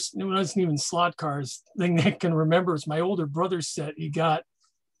the first, it wasn't even slot cars thing that I can remember. It's my older brother's set he got.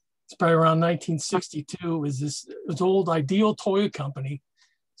 It's probably around 1962. Is this old Ideal Toy Company.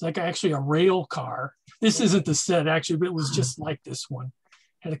 It's like actually a rail car. This isn't the set actually, but it was just like this one.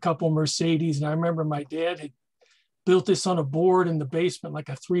 Had a couple Mercedes. And I remember my dad had built this on a board in the basement, like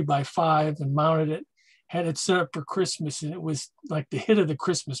a 3x5, and mounted it, had it set up for Christmas. And it was like the hit of the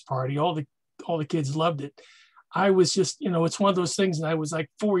Christmas party. All the kids loved it. I was just, it's one of those things. And I was like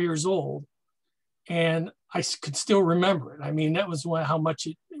 4 years old and I could still remember it. I mean, that was how much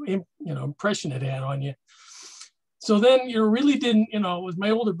impression it had on you. So then you really didn't, it was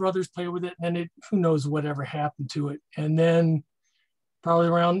my older brothers play with it, and then who knows whatever happened to it. And then probably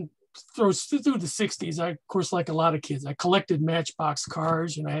around through the 60s, I, of course, like a lot of kids, I collected Matchbox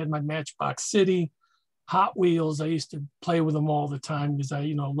cars. I had my Matchbox City, Hot Wheels. I used to play with them all the time because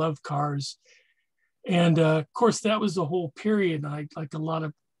I, love cars. And of course, that was the whole period. Like a lot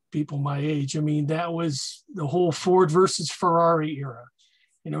of people my age, I mean, that was the whole Ford versus Ferrari era.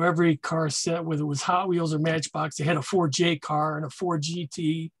 Every car set, whether it was Hot Wheels or Matchbox, they had a Ford J car and a Ford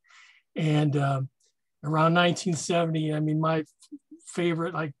GT. And around 1970, I mean, my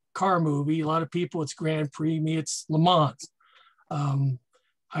favorite car movie, a lot of people, it's Grand Prix. Me, it's Le Mans.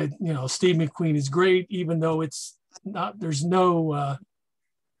 Steve McQueen is great, even though it's not. There's no.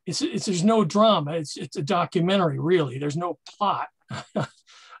 There's no drama. It's a documentary, really. There's no plot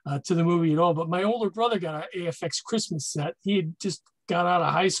to the movie at all. But my older brother got an AFX Christmas set. He had just got out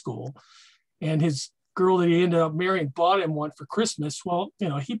of high school, and his girl that he ended up marrying bought him one for Christmas. Well,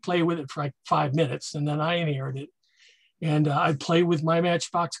 he played with it for like 5 minutes, and then I inherited it. And I'd play with my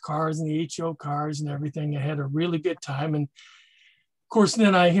Matchbox cars and the HO cars and everything. I had a really good time. And of course,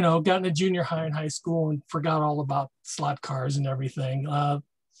 then I, got into junior high and high school and forgot all about slot cars and everything.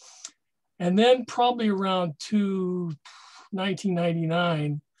 And then probably around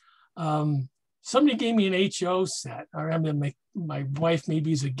 1999, somebody gave me an HO set. I remember my wife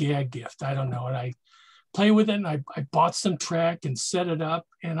maybe as a gag gift. I don't know. And I play with it. And I bought some track and set it up.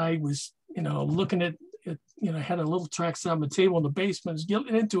 And I was, looking at it, had a little track set on the table in the basement, was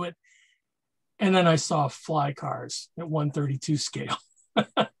getting into it. And then I saw fly cars at 132 scale.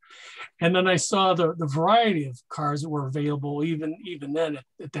 And then I saw the variety of cars that were available even then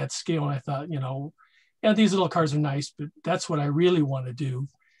at that scale. And I thought, yeah, these little cars are nice, but that's what I really want to do.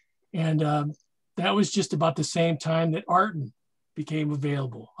 And that was just about the same time that Arton became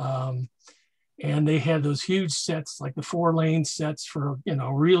available. And they had those huge sets, like the 4-lane sets for,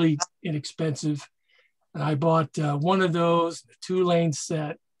 really inexpensive. And I bought one of those, the 2-lane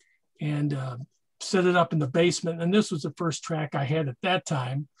set, and set it up in the basement. And this was the first track I had at that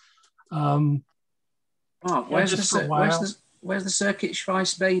time. Where's the Circuit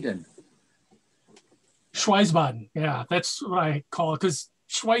Schweisbaden? Schweisbaden, yeah, that's what I call it, because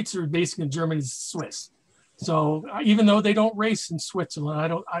Schweitzer basically in Germany is Swiss. So even though they don't race in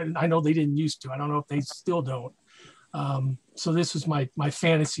Switzerland, I know they didn't used to. I don't know if they still don't. So this was my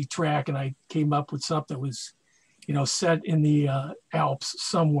fantasy track, and I came up with something that was, set in the Alps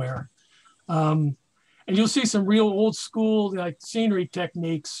somewhere. And you'll see some real old school like scenery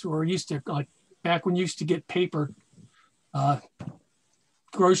techniques, or used to, like back when you used to get paper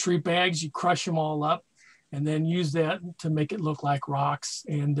grocery bags, you crush them all up and then use that to make it look like rocks.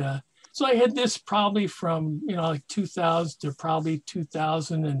 And so I had this probably from, like 2000 to probably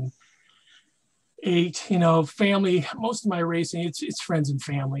 2008, family, most of my racing, it's friends and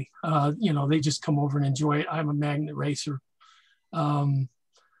family. They just come over and enjoy it. I'm a magnet racer.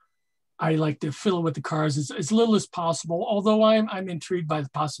 I like to fill it with the cars as little as possible, although I'm intrigued by the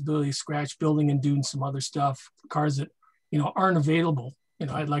possibility of scratch building and doing some other stuff, cars that, aren't available.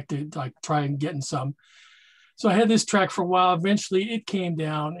 I'd like to try and get in some. So I had this track for a while. Eventually it came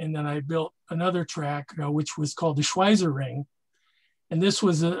down, and then I built another track, which was called the Schweizer Ring. And this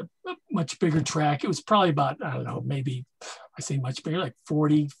was a much bigger track. It was probably about, I don't know, maybe, I say much bigger, like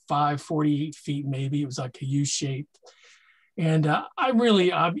 45, 48 feet maybe. It was like a U shape. And I'm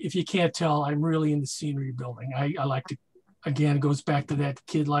really, if you can't tell, I'm really into scenery building. I like to, again, it goes back to that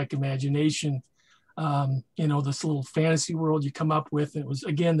kid-like imagination. This little fantasy world you come up with. It was,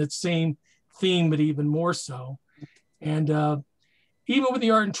 again, that same theme, but even more so. And even with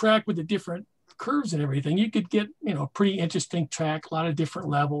the Arton track, with the different curves and everything, you could get, a pretty interesting track, a lot of different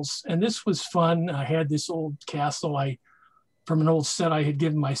levels. And this was fun. I had this old castle from an old set I had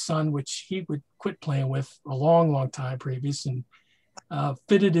given my son, which he would quit playing with a long, long time previous, and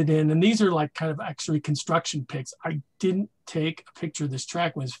fitted it in. And these are like kind of actually construction pics. I didn't take a picture of this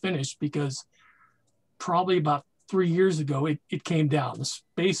track when it was finished because probably about 3 years ago, it came down. The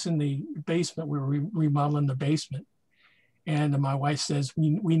space in the basement, we were remodeling the basement. And my wife says,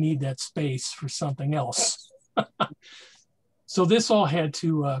 we need that space for something else. So this all had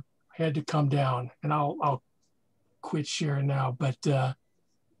to come down, and I'll quit sharing now. But I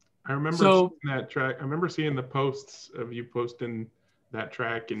remember seeing that track. I remember seeing the posts of you posting that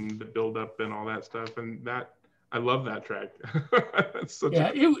track and the build up and all that stuff. And that, I love that track.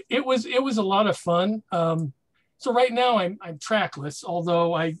 It was a lot of fun. So right now I'm trackless,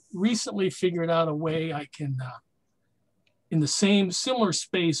 although I recently figured out a way I can, in the similar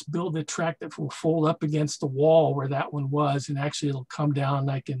space, build a track that will fold up against the wall where that one was, and actually it'll come down and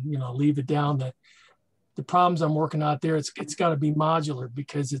I can, leave it down. The problems I'm working out there, it's got to be modular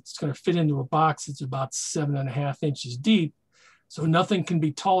because it's going to fit into a box that's about 7.5 inches deep. So nothing can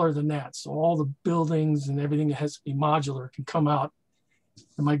be taller than that. So all the buildings and everything that has to be modular can come out.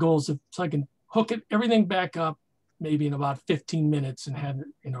 And my goal is so I can hook everything back up maybe in about 15 minutes and have it,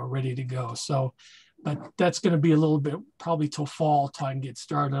 ready to go. So, but that's going to be a little bit, probably till fall till I can get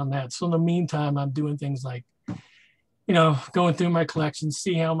started on that. So in the meantime, I'm doing things like, going through my collection,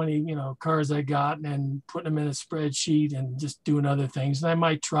 see how many, cars I got, and then putting them in a spreadsheet and just doing other things. And I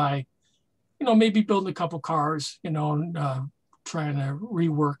might try, maybe building a couple cars, and trying to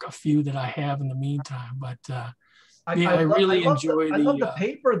rework a few that I have in the meantime. But I really enjoy I love the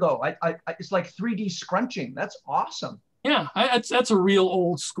paper though. It's like 3D scrunching. That's awesome. Yeah, that's a real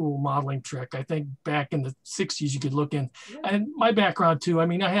old school modeling trick. I think back in the 60s you could look in. And my background too, I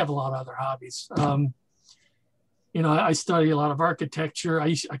have a lot of other hobbies. I study a lot of architecture.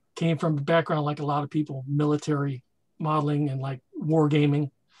 I came from a background like a lot of people, military modeling and like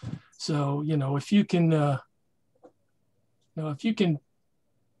wargaming. So, if you can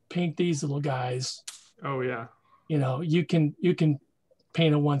paint these little guys. Oh yeah. You can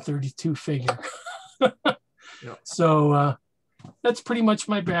paint a 132 figure. Yep. So that's pretty much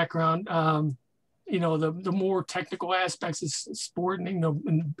my background. The more technical aspects of sport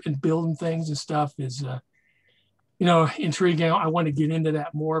and building things and stuff is, intriguing. I want to get into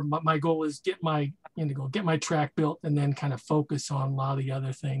that more, but my goal is get my get my track built and then kind of focus on a lot of the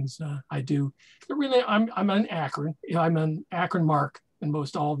other things I do. But really, I'm in Akron. I'm an Akron mark in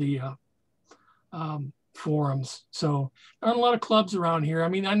most all the forums. So there aren't a lot of clubs around here. I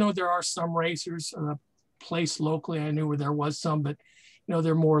mean, I know there are some racers. A place locally, I knew where there was some, but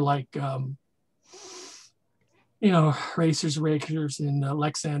they're more like racers and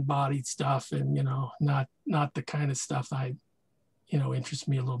Lexan bodied stuff, and not the kind of stuff I interests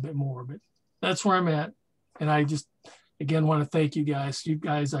me a little bit more. But that's where I'm at, and I just again want to thank you guys.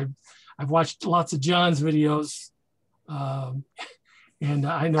 I've watched lots of John's videos, and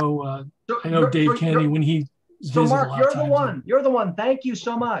I know Dave Kennedy when he so Mark, you're the one. Thank you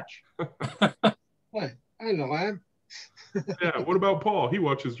so much. What? I know I am. Yeah. What about Paul? He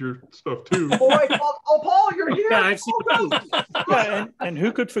watches your stuff too. Boy, Paul, you're here. Yeah, I've seen Yeah, and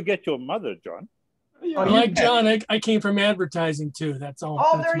who could forget your mother, John? Yeah. Like John, I came from advertising too. That's all.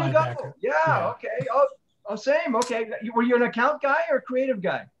 Oh, that's there my you go. background. Yeah. Okay. Oh, same. Okay. Were you an account guy or a creative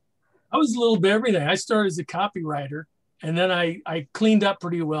guy? I was a little bit everything. I started as a copywriter, and then I cleaned up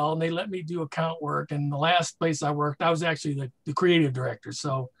pretty well, and they let me do account work. And the last place I worked, I was actually the creative director.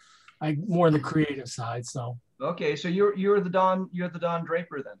 So I more on the creative side. So okay, so you're the Don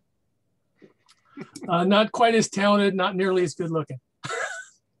Draper then. Not quite as talented, not nearly as good looking.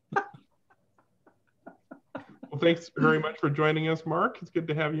 Well, thanks very much for joining us, Mark. It's good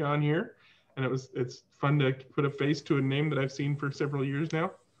to have you on here, and it's fun to put a face to a name that I've seen for several years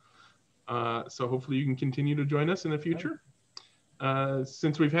now. So hopefully you can continue to join us in the future.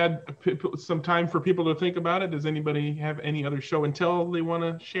 Since we've had some time for people to think about it, does anybody have any other show and tell they want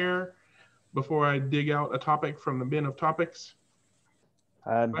to share before I dig out a topic from the bin of topics?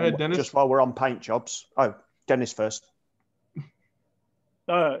 Go ahead, Dennis. Just while we're on paint jobs. Oh, Dennis first.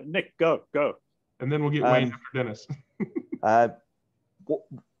 Nick, go. And then we'll get Wayne after Dennis.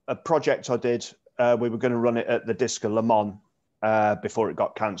 A project I did, we were going to run it at the Disc of Le Mans before it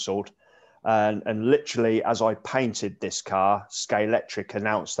got cancelled. And literally, as I painted this car, Scalextric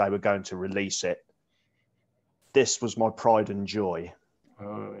announced they were going to release it. This was my pride and joy.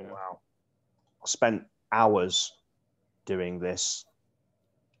 Oh, yeah. Wow. I spent hours doing this.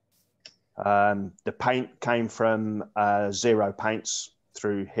 The paint came from Zero Paints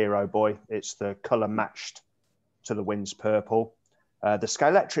through Hero Boy. It's the colour matched to the Wins Purple. The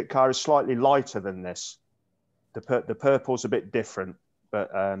Scalextric car is slightly lighter than this. The purple's a bit different, but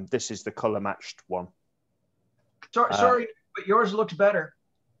this is the colour matched one. Sorry, but yours looks better.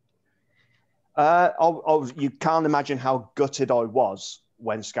 You can't imagine how gutted I was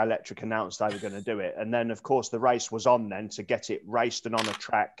when Scalextric announced they were going to do it. And then, of course, the race was on then to get it raced and on a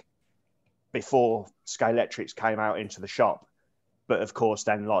track before Scalextric came out into the shop. But, of course,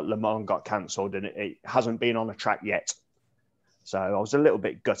 then like Le Mans got cancelled and it hasn't been on a track yet. So I was a little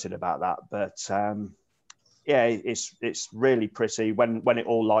bit gutted about that. But, yeah, it's really pretty. When it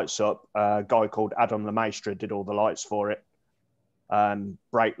all lights up, a guy called Adam Lemaistre did all the lights for it.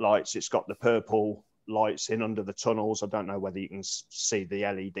 Brake lights, it's got the purple lights in under the tunnels. I don't know whether you can see the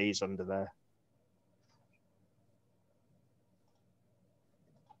LEDs under there.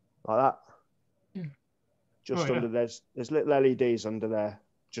 Like that. Yeah. Just under there's little LEDs under there,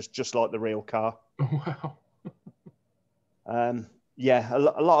 just like the real car. Oh, wow. Yeah, a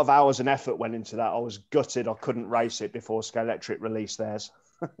lot of hours and effort went into that. I was gutted I couldn't race it before Scalextric released theirs.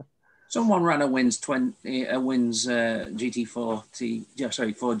 Someone ran a Wins GT4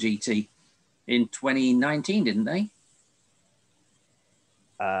 GT in 2019, didn't they?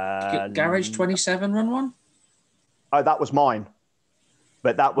 Garage 27 run one. Oh, that was mine,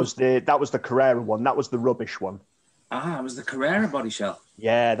 but that was the Carrera one. That was the rubbish one. Ah, it was the Carrera body shell.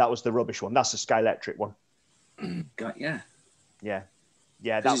 Yeah, that was the rubbish one. That's the Scalextric one. Yeah.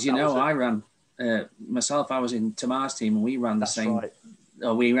 As I ran myself. I was in Tamar's team, and we ran the same. Right.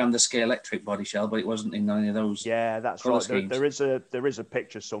 We ran the Scalextric body shell, but it wasn't in any of those. Yeah, that's right. There is a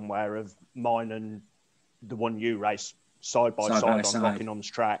picture somewhere of mine and the one you race side by side on Rockingham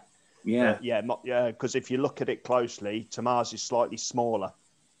track. Yeah, because if you look at it closely, Tamar's is slightly smaller.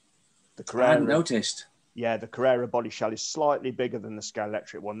 The Carrera, I hadn't noticed. Yeah, the Carrera body shell is slightly bigger than the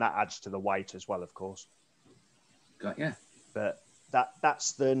Scalextric one. That adds to the weight as well, of course. But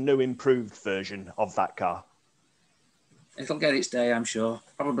that's the new improved version of that car. It'll get its day, I'm sure.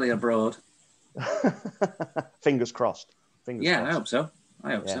 Probably abroad. Fingers crossed. Fingers crossed. I hope so.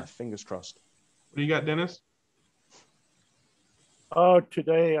 I hope so. Fingers crossed. What do you got, Dennis? Oh,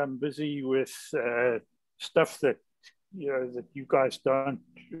 today I'm busy with stuff that that you guys don't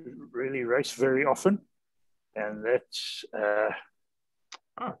really race very often, and that's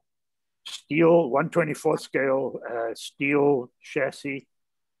steel 1/24 scale steel chassis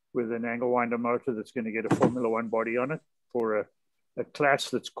with an angle winder motor that's going to get a Formula One body on it for a class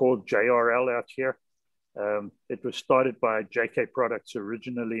that's called JRL out here. It was started by JK Products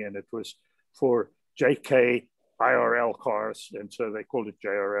originally, and it was for JK IRL cars, and so they called it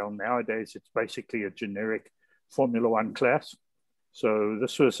JRL. Nowadays, it's basically a generic Formula One class. So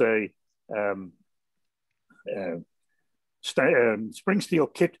this was a spring steel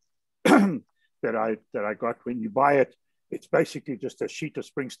kit that I got. When you buy it, it's basically just a sheet of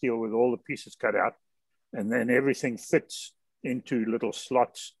spring steel with all the pieces cut out, and then everything fits into little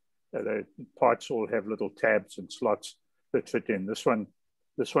slots. The parts all have little tabs and slots that fit in. This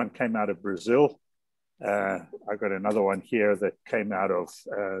one came out of Brazil. I got another one here that came out of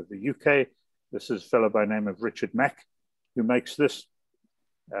the UK. This is a fellow by the name of Richard Mack who makes this.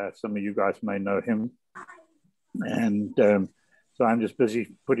 Some of you guys may know him. And so I'm just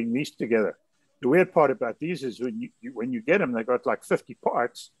busy putting these together. The weird part about these is when you get them, they got like 50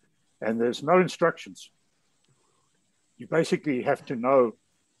 parts and there's no instructions. You basically have to know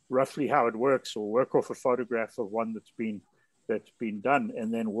roughly how it works, or work off a photograph of one that's been done,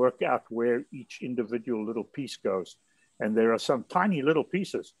 and then work out where each individual little piece goes. And there are some tiny little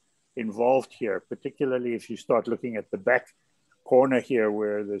pieces involved here, particularly if you start looking at the back corner here,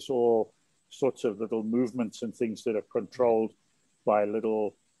 where there's all sorts of little movements and things that are controlled by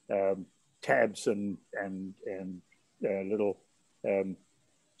little tabs and little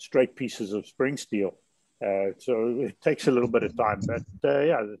straight pieces of spring steel. So it takes a little bit of time, but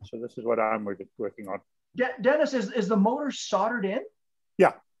yeah, so this is what I'm working on. Dennis, is the motor soldered in?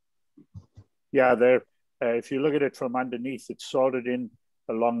 Yeah. Yeah, there. If you look at it from underneath, it's soldered in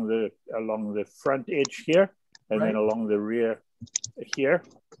along the front edge here, and then along the rear here,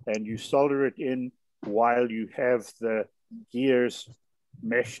 and you solder it in while you have the gears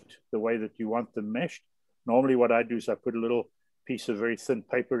meshed the way that you want them meshed. Normally what I do is I put a little piece of very thin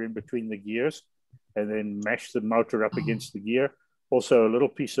paper in between the gears and then mesh the motor up against the gear. Also a little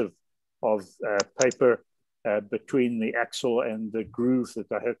piece of paper between the axle and the groove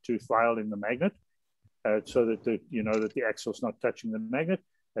that I have to file in the magnet, so that the axle's not touching the magnet.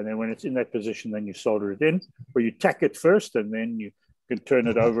 And then when it's in that position, then you solder it in, or you tack it first, and then you can turn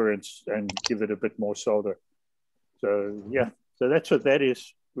it over and give it a bit more solder. So yeah, so that's what that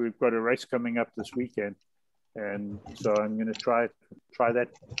is. We've got a race coming up this weekend, and so I'm going to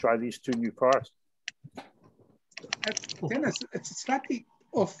try these two new cars. Dennis, it's a slightly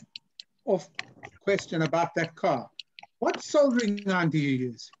off question about that car. What soldering iron do you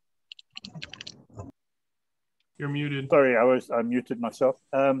use? You're muted. Sorry, I muted myself.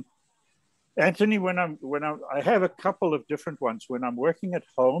 Anthony, I have a couple of different ones. When I'm working at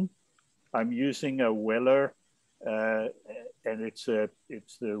home, I'm using a Weller, and it's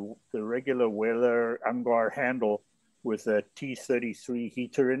the regular Weller Ungar handle with a T33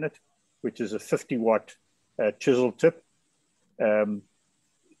 heater in it, which is a 50-watt chisel tip.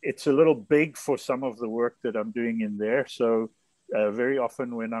 It's a little big for some of the work that I'm doing in there. So very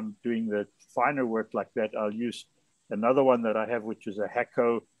often when I'm doing the finer work like that, I'll use another one that I have, which is a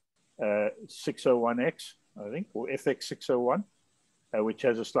Hakko 601X, I think, or FX601, which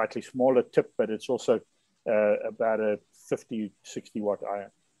has a slightly smaller tip, but it's also about a 50, 60-watt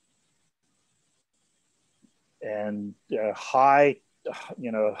iron. And high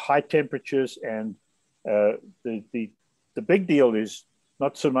temperatures, and the big deal is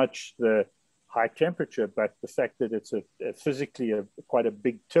not so much the high temperature, but the fact that it's physically quite a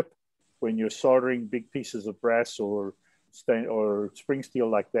big tip. When you're soldering big pieces of brass or spring steel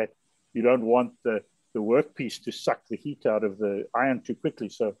like that, you don't want the workpiece to suck the heat out of the iron too quickly.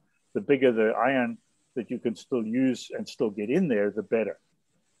 So the bigger the iron that you can still use and still get in there, the better.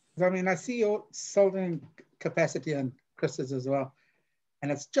 I mean, I see your soldering capacity and Chris's as well,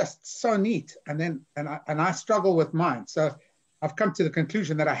 and it's just so neat. And I struggle with mine. So I've come to the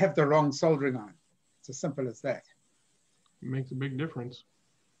conclusion that I have the wrong soldering iron. It's as simple as that. It makes a big difference.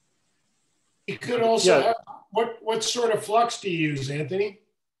 You could also have, what sort of flux do you use, Anthony?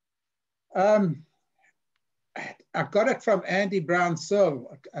 I got it from Andy Brown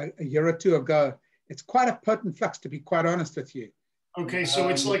Searle a year or two ago. It's quite a potent flux, to be quite honest with you. Okay, so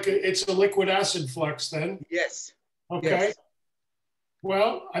it's like it's a liquid acid flux then? Yes. Okay. Yes.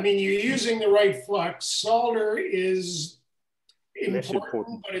 Well, I mean, you're using the right flux. Solder is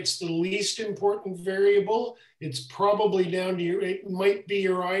important, but it's the least important variable. It's probably down to it might be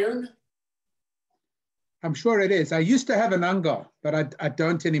your iron. I'm sure it is. I used to have an Ungar, but I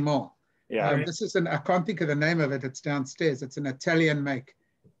don't anymore. Yeah. This is I can't think of the name of it. It's downstairs. It's an Italian make,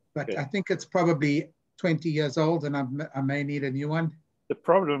 but I think it's probably 20 years old, and I may need a new one. The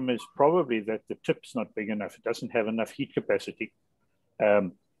problem is probably that the tip's not big enough. It doesn't have enough heat capacity.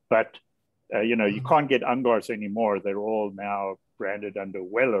 But you can't get Ungars anymore. They're all now branded under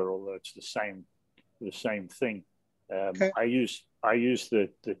Weller, although it's the same thing. Okay. I use the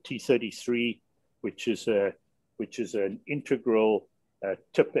T33, which is an integral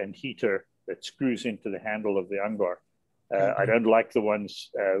tip and heater that screws into the handle of the Ungar. I don't like the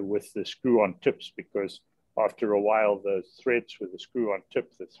ones with the screw-on tips, because after a while, the threads with the screw-on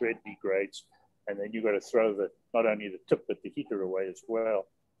tip, the thread degrades, and then you've got to throw not only the tip but the heater away as well.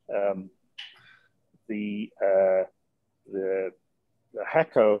 The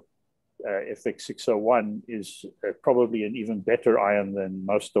Hakko FX601 is probably an even better iron than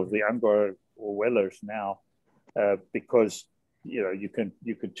most of the Ungar or Wellers now, because you can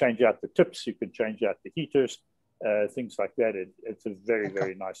change out the tips, you can change out the heaters, things like that. It's a very,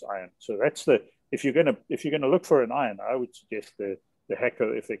 very nice iron. So that's if you're gonna look for an iron, I would suggest the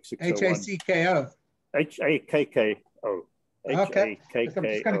Hakko FX601. HACKO. HAKKO. Okay. I'm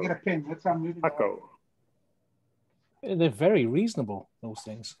just going to get a pen. That's how I'm moving. Hakko. They're very reasonable, those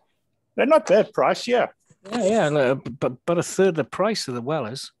things. They're not bad price, yeah. Yeah, but a third the price of the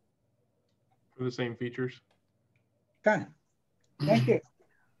Wellers. For the same features. Okay. Thank you.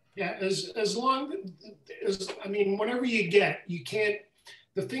 Yeah, as long as, I mean, whatever you get, you can't,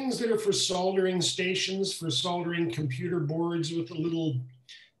 the things that are for soldering stations, for soldering computer boards with a little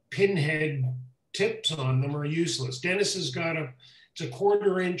pinhead tips on them are useless. Dennis has got it's a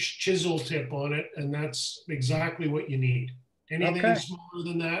 1/4-inch chisel tip on it, and that's exactly what you need. Anything smaller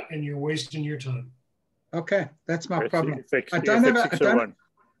than that, and you're wasting your time. Okay, that's my problem.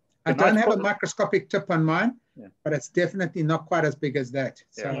 I don't have a microscopic tip on mine, but it's definitely not quite as big as that.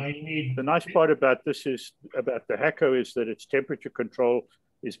 So the nice part about this is about the Hakko is that its temperature control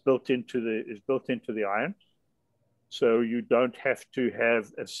is built into the iron, so you don't have to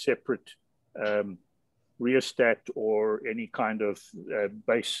have a separate rheostat or any kind of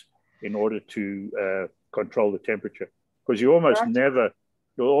base in order to control the temperature, because you'll almost never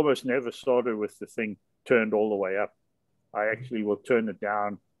solder with the thing turned all the way up. I actually will turn it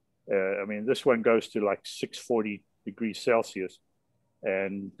down. I mean, this one goes to like 640 degrees Celsius,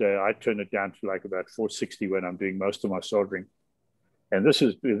 and I turn it down to like about 460 when I'm doing most of my soldering. And this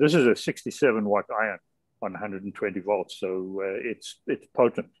is a 67 watt iron on 120 volts, so it's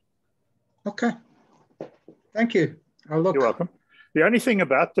potent. Okay, thank you. I'll look. You're welcome. The only thing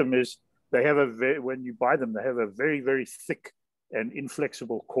about them is they have when you buy them, they have a very, very thick and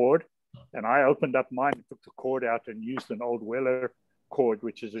inflexible cord. And I opened up mine and took the cord out and used an old Weller cord,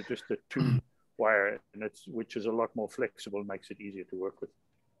 which is just a 2-wire, and which is a lot more flexible and makes it easier to work with.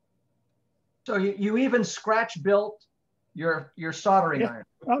 So you even scratch built your soldering iron.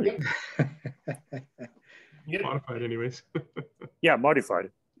 Oh yeah. Modified anyways. Yeah, modified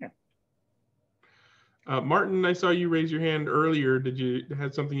it. Yeah. Martin, I saw you raise your hand earlier. Did you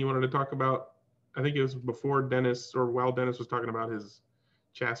had something you wanted to talk about? I think it was before Dennis, or while Dennis was talking about his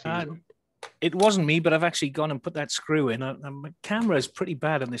chassis. It wasn't me, but I've actually gone and put that screw in. My camera is pretty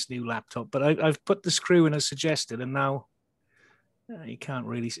bad on this new laptop, but I've put the screw in as suggested, and now you can't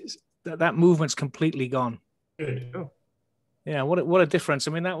really. That movement's completely gone. Good. Oh. Yeah, what a difference.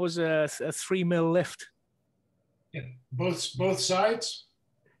 I mean, that was a 3 mil lift. Yeah, both sides?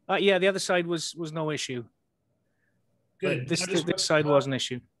 Yeah, the other side was no issue. Good. This side was an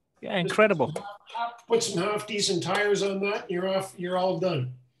issue. Yeah, incredible. Put some half-decent tires on that, you're all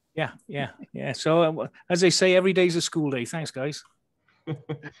done. Yeah. So, as they say, every day's a school day. Thanks, guys.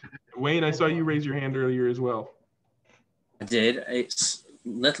 Wayne, I saw you raise your hand earlier as well. I did. It's a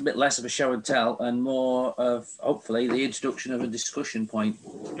little bit less of a show and tell and more of, hopefully, the introduction of a discussion point.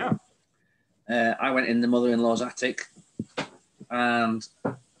 Yeah. I went in the mother-in-law's attic and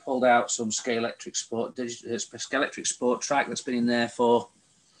pulled out some Scalextric Sport track that's been in there for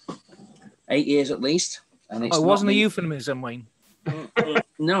 8 years at least. And it wasn't a euphemism, Wayne.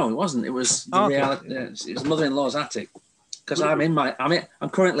 No, it wasn't. It was the reality. It was mother-in-law's attic, because I'm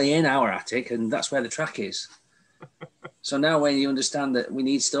currently in our attic, and that's where the track is. So now, when you understand that we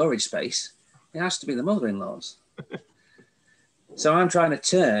need storage space, it has to be the mother-in-law's. So I'm trying to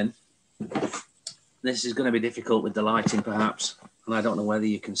turn. This is going to be difficult with the lighting, perhaps, and I don't know whether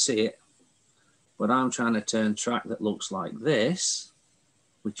you can see it, but I'm trying to turn track that looks like this,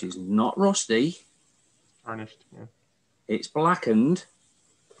 which is not rusty. Tarnished, yeah. It's blackened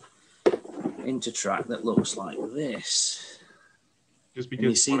into track that looks like this. Just because can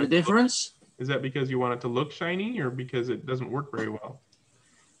you see the difference? Is that because you want it to look shiny, or because it doesn't work very well?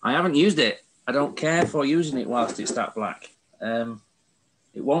 I haven't used it. I don't care for using it whilst it's that black.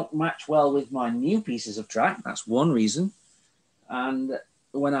 It won't match well with my new pieces of track. That's one reason. And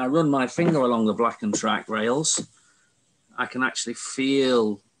when I run my finger along the blackened track rails, I can actually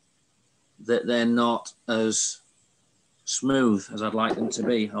feel that they're not as smooth as I'd like them to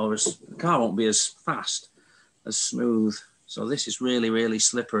be, or as the car won't be as fast, as smooth. So this is really, really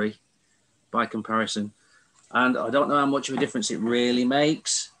slippery by comparison. And I don't know how much of a difference it really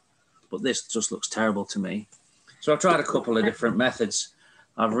makes, but this just looks terrible to me. So I've tried a couple of different methods.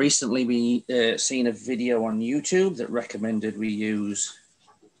 I've recently seen a video on YouTube that recommended we use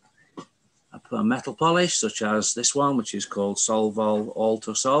a metal polish, such as this one, which is called Solvol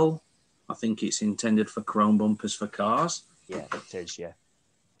Alto Sol. I think it's intended for chrome bumpers for cars. Yeah, it is, yeah.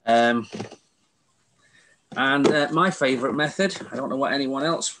 And my favorite method, I don't know what anyone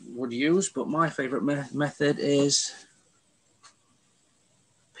else would use, but my favorite method is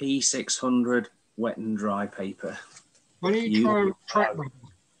P600 wet and dry paper. Why don't you try track rubber?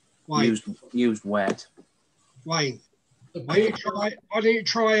 Used wet. Wayne, why don't you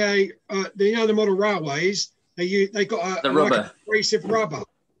try the model railways? They got the rubber, like abrasive rubber.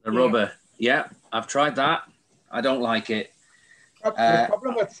 The rubber, yeah, I've tried that. I don't like it. The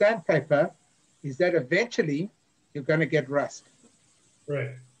problem with sandpaper is that eventually you're going to get rust.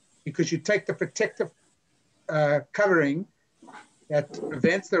 Right. Because you take the protective covering that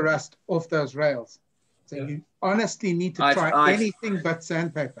prevents the rust off those rails. So you honestly need to try anything but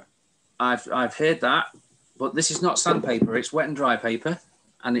sandpaper. I've heard that, but this is not sandpaper. It's wet and dry paper,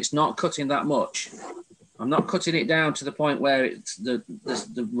 and it's not cutting that much. I'm not cutting it down to the point where it's the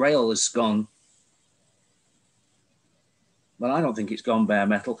rail has gone. Well, I don't think it's gone bare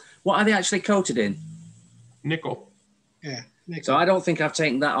metal. What are they actually coated in? Nickel. Yeah. Nickel. So I don't think I've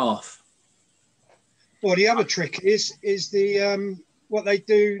taken that off. Well, the other trick is the what they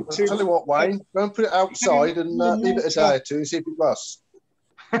do to. I'll tell you what, Wayne, go and put it outside and leave it a day or two and see if it rusts.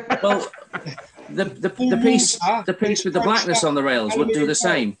 Well, the piece with the blackness on the rails would do the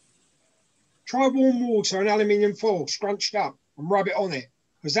same. Try warm water and aluminium foil scrunched up and rub it on it,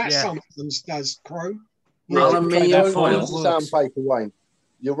 because that sometimes does chrome. Aluminium foil. Sandpaper, Wayne.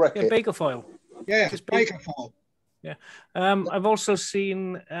 You'll wreck it. Baker foil. Yeah, just baker foil. Yeah. I've also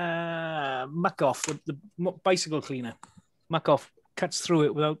seen Muck-Off with the bicycle cleaner. Muck-Off cuts through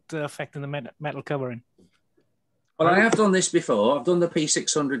it without affecting the metal covering. Well, I have done this before. I've done the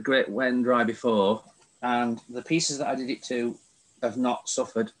P600 grit wet and dry before, and the pieces that I did it to have not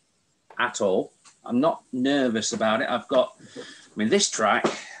suffered at all. I'm not nervous about it. This track,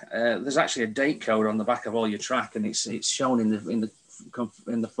 there's actually a date code on the back of all your track, and it's shown in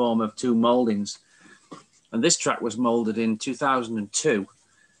the form of two moldings. And this track was molded in 2002,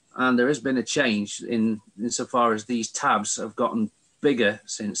 and there has been a change insofar as these tabs have gotten bigger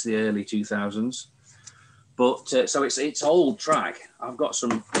since the early 2000s. But so it's old track. I've got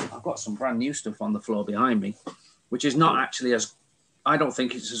some brand new stuff on the floor behind me, which is not actually I don't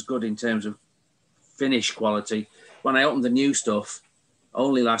think it's as good in terms of finish quality. When I opened the new stuff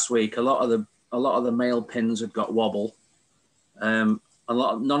only last week, a lot of the male pins had got wobble. None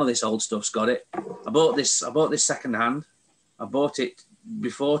of this old stuff's got it. I bought this second hand. I bought it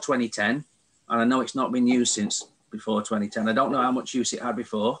before 2010, and I know it's not been used since before 2010. I don't know how much use it had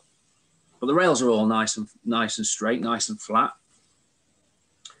before, but the rails are all nice and straight, nice and flat.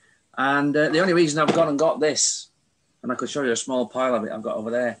 And the only reason I've gone and got this, and I could show you a small pile of it I've got over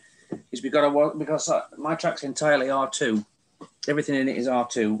there, is because my track's entirely R2. Everything in it is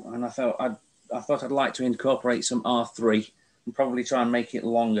R2, and I thought I'd like to incorporate some R3 and probably try and make it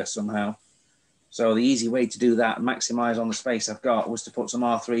longer somehow. So the easy way to do that, maximise on the space I've got, was to put some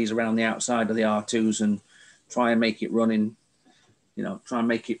R3s around the outside of the R2s and try and make it run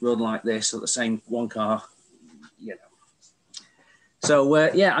like this at the same one car, So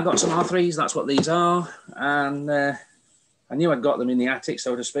I got some R3s. That's what these are, and I knew I'd got them in the attic,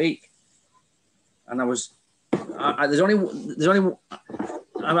 so to speak. And I'm going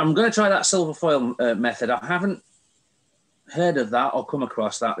to try that silver foil method. I haven't heard of that or come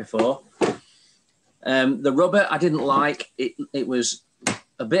across that before. The rubber I didn't like. It was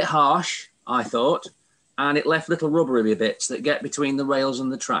a bit harsh, I thought, and it left little rubbery bits that get between the rails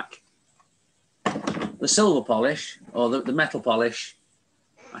and the track. The silver polish, or the metal polish,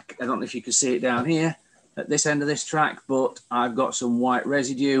 I don't know if you can see it down here at this end of this track, but I've got some white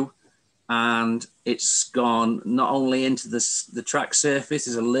residue, and it's gone not only into the track surface,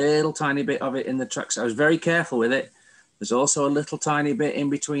 there's a little tiny bit of it in the track. So I was very careful with it. There's also a little tiny bit in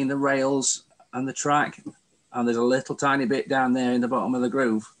between the rails and the track, and there's a little tiny bit down there in the bottom of the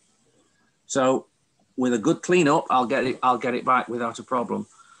groove. So with a good clean up, I'll get it back without a problem.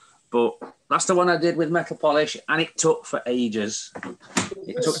 But that's the one I did with metal polish, and it took for ages.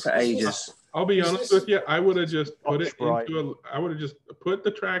 I'll be honest with you. I would have just put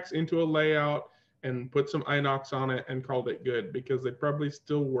the tracks into a layout and put some inox on it and called it good, because they probably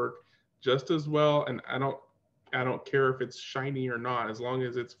still work just as well. And I don't care if it's shiny or not, as long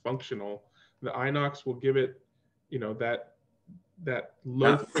as it's functional. The Inox will give it, that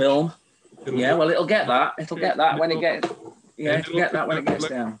low film. It'll get that. It'll get that when it gets. Yeah, it'll get that when it gets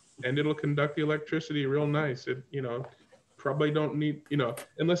down. And it'll conduct the electricity real nice. It, probably don't need,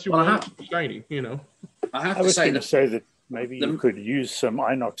 unless you want it shiny, I was going to say that maybe you could use some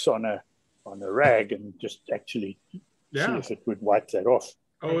Inox on a rag and just actually see if it would wipe that off.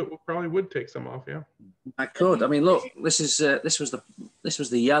 Oh, it probably would take some off, yeah. I could. I mean, look, this was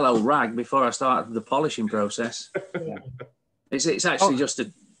the yellow rag before I started the polishing process. Yeah. It's actually just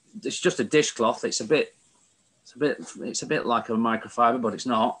a dishcloth. It's a bit like a microfiber, but it's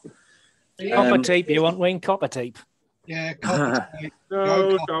not. Copper tape, you want, Wayne? Copper tape. Yeah, copper tape.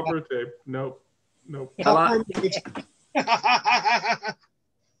 No, copper tape. Nope.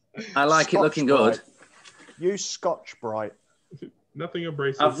 I like it looking good. Use Scotch-Brite. Nothing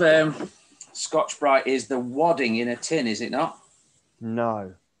abrasive. Scotch-Brite is the wadding in a tin, is it not?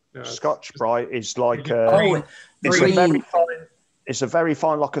 No. Scotch-Brite is like it's a very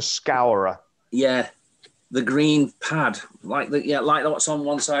fine, like a scourer. Yeah, the green pad, like what's on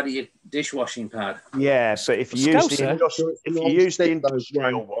one side of your dishwashing pad. Yeah, but if you use the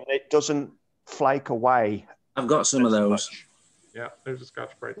industrial one, it doesn't flake away. I've got some of those. Yeah, there's a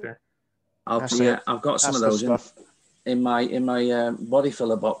Scotch-Brite there. I've got some of those in my body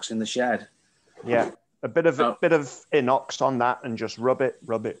filler box in the shed. Yeah, a bit of inox on that, and just rub it.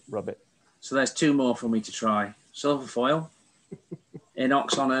 So there's two more for me to try: silver foil,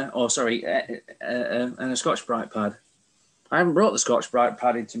 inox on and a Scotch-Brite pad. I haven't brought the Scotch-Brite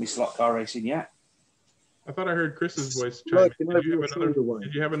pad into my slot car racing yet. I thought I heard Chris's voice chime in.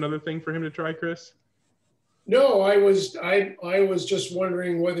 Did you have another thing for him to try, Chris? No, I was just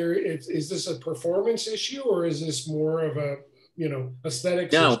wondering whether is this a performance issue or is this more of a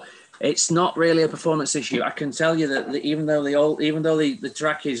aesthetics issue? No, it's not really a performance issue. I can tell you that even though the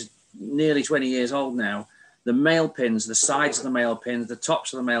track is nearly 20 years old now, the mail pins, the sides of the mail pins, the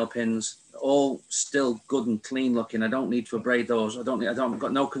tops of the mail pins, all still good and clean looking. I don't need to abrade those. I've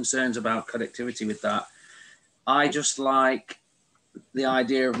got no concerns about connectivity with that. I just like the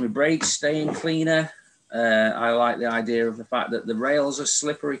idea of my brakes staying cleaner. I like the idea of the fact that the rails are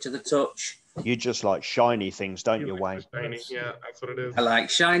slippery to the touch. You just like shiny things, don't you, Wayne? Shiny, yeah, that's what it is. I like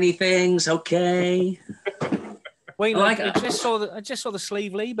shiny things. Okay. Wayne, I just saw the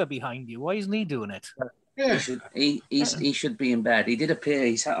slave labor behind you. Why isn't he doing it? Yeah. He should be in bed. He did appear.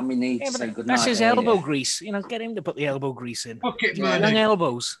 He sat on my knee to say good night. That's his elbow grease. Get him to put the elbow grease in. Pocket Young money.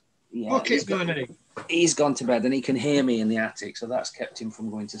 elbows. Yeah, Pocket money. He's gone to bed and he can hear me in the attic, so that's kept him from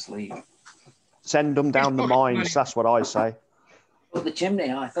going to sleep. Send them down the mines. That's what I say. Up the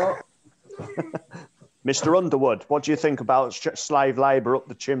chimney, I thought. Mr. Underwood, what do you think about slave labour up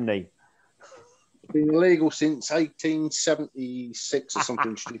the chimney? It's been illegal since 1876 or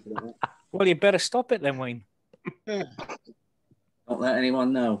something stupid like that. Well, you better stop it then, Wayne. Don't let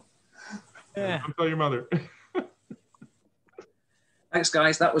anyone know. Yeah. Don't tell your mother. Thanks,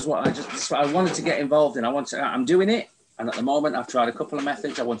 guys. That was what I wanted to get involved in. I'm doing it. And at the moment, I've tried a couple of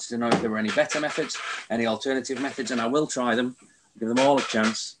methods. I wanted to know if there were any better methods, any alternative methods, and I will try them, give them all a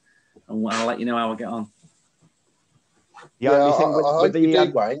chance, and I'll let you know how I get on. I hope you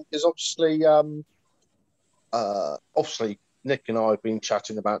do, Wayne, because obviously Nick and I have been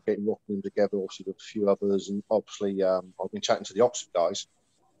chatting about getting Rockingham together, obviously with a few others, and obviously I've been chatting to the Oxford guys.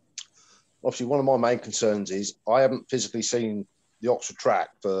 Obviously, one of my main concerns is I haven't physically seen the Oxford track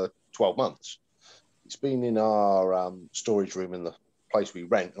for 12 months. It's been in our storage room in the place we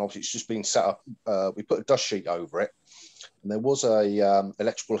rent, and obviously it's just been set up. We put a dust sheet over it, and there was a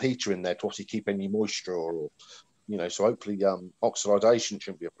electrical heater in there to obviously keep any moisture or so hopefully oxidation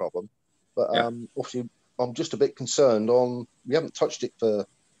shouldn't be a problem. But obviously I'm just a bit concerned we haven't touched it for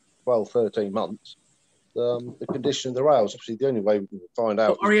 12, 13 months. The condition of the rails, obviously the only way we can find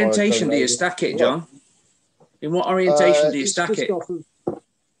out. What orientation do you stack it, John? In what orientation do you stack it?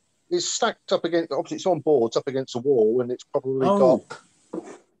 It's stacked up against, obviously it's on boards up against a wall, and it's probably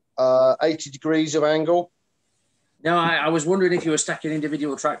got 80 degrees of angle. No, I was wondering if you were stacking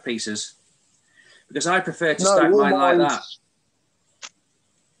individual track pieces, because I prefer to stack mine like that.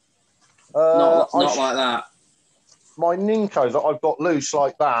 Not like that. My Ninko that I've got loose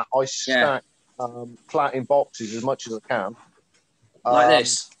like that, I stack flat in boxes as much as I can. Like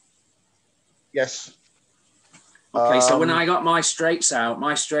this? Yes. Okay, so when I got my straights out,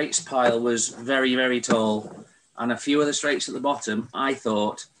 my straights pile was very, very tall. And a few of the straights at the bottom, I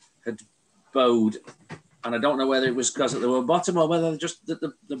thought, had bowed. And I don't know whether it was because they were bottom or whether just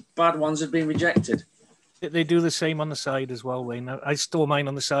the bad ones had been rejected. They do the same on the side as well, Wayne. I store mine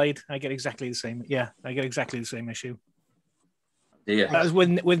on the side. I get exactly the same. Yeah, I get exactly the same issue. Yeah. That was with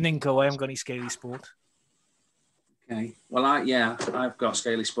Ninco. I haven't got any Scaly Sport. Okay. Well, I've got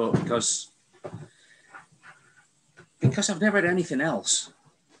Scaly Sport because I've never had anything else.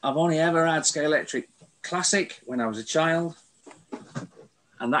 I've only ever had Scalextric Classic when I was a child,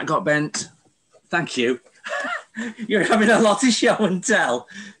 and that got bent. Thank you. You're having a lot of show and tell.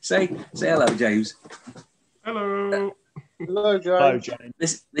 Say hello, James. Hello. Hello,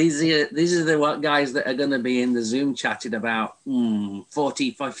 James. These are the guys that are going to be in the Zoom chat in about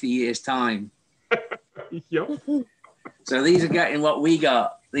 40, 50 years' time. Yep. So these are getting what we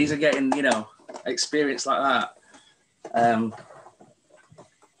got. These are getting, experience like that.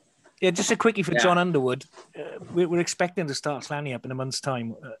 Yeah, just a quickie for John Underwood. We're expecting to start Slaney up in a month's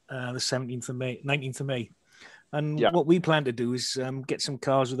time, the 17th of May, 19th of May. And what we plan to do is get some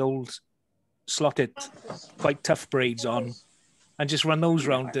cars with old slotted, quite tough braids on, and just run those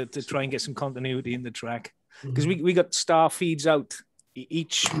round to try and get some continuity in the track. Because we got star feeds out.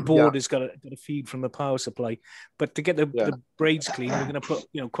 Each board has got a feed from the power supply. But to get the braids clean, we're going to put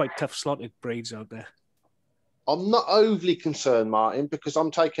quite tough slotted braids out there. I'm not overly concerned, Martin, because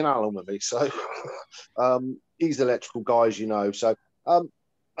I'm taking Alan with me. So he's the electrical guy, as you know. So as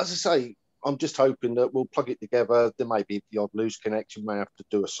I say, I'm just hoping that we'll plug it together. There may be the odd loose connection. We may have to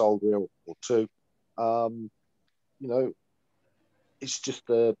do a solder or two. It's just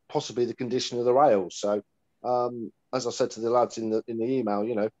possibly the condition of the rails. So as I said to the lads in the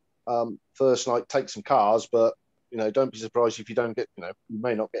email, first night take some cars, but don't be surprised if you don't get, you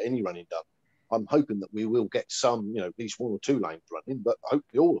may not get any running done. I'm hoping that we will get some, at least 1 or 2 lanes running, but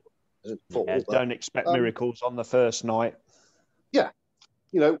hopefully all of them. Don't expect miracles on the first night. Yeah.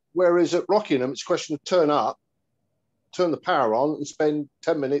 Whereas at Rockingham, it's a question of turn up, turn the power on, and spend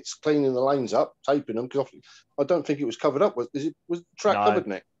 10 minutes cleaning the lanes up, taping them, because I don't think it was covered up. Was the track covered,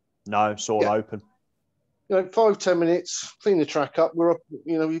 Nick? No, it's all open. 5-10 minutes, clean the track up. We're up,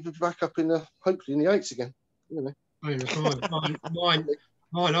 we'll be back up hopefully in the 8s again.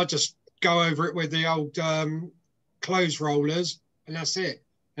 Mine, I just go over it with the old clothes rollers, and that's it.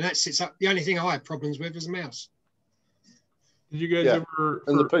 And that sits up. The only thing I have problems with is a mouse. Did you guys ever,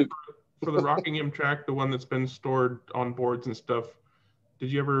 for the Rockingham track, the one that's been stored on boards and stuff,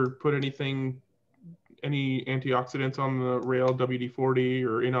 did you ever put any antioxidants on the rail, WD-40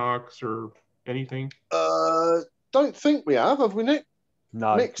 or Inox or anything? Don't think we have we, Nick?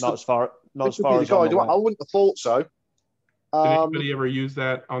 No, not as far as I wouldn't have thought so. Did anybody ever use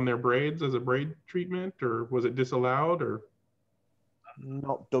that on their braids as a braid treatment, or was it disallowed? Or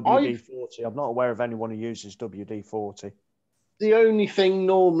not WD-40? I'm not aware of anyone who uses WD-40. The only thing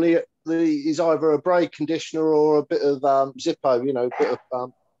normally is either a braid conditioner or a bit of Zippo, a bit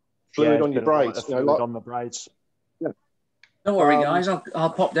of fluid on your braids. On the braids. Yeah. Don't worry, guys. I'll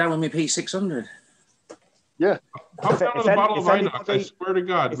pop down with my P600. Yeah. Pop down with a bottle of Inox, I swear to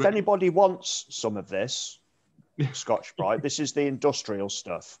God. If anybody wants some of this Scotch-Brite, this is the industrial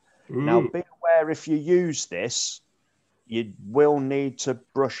stuff. Ooh. Now, be aware if you use this, you will need to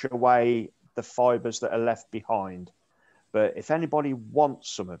brush away the fibres that are left behind. But if anybody wants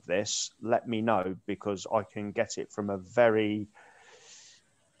some of this, let me know, because I can get it from a very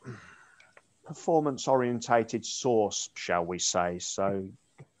performance-orientated source, shall we say. So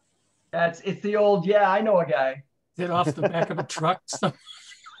it's the old, I know a guy. Is it off the back of a truck?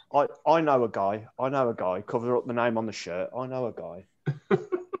 I know a guy. Cover up the name on the shirt. I know a guy. I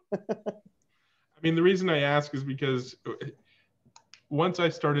mean, the reason I ask is because once I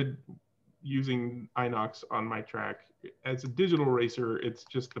started using Inox on my track, as a digital racer, it's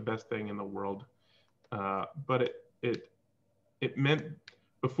just the best thing in the world. But it meant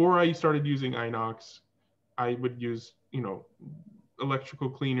before I started using Inox, I would use, electrical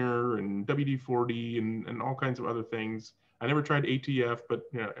cleaner and WD-40 and all kinds of other things. I never tried ATF, but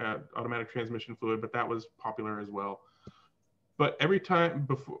automatic transmission fluid, but that was popular as well. But every time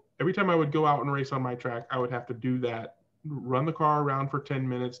I would go out and race on my track, I would have to do that, run the car around for 10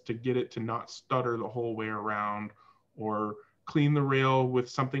 minutes to get it to not stutter the whole way around, or clean the rail with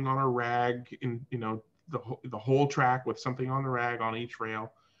something on a rag in, the whole track with something on the rag on each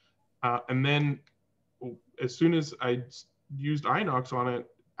rail. And then as soon as I used Inox on it,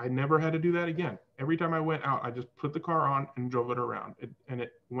 I never had to do that again. Every time I went out, I just put the car on and drove it around, and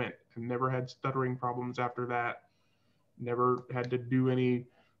it went. I never had stuttering problems after that. Never had to do any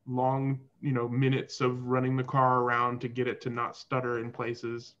long, minutes of running the car around to get it to not stutter in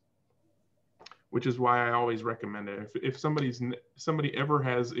places, which is why I always recommend it. If somebody ever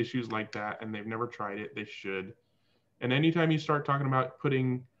has issues like that and they've never tried it, they should. And anytime you start talking about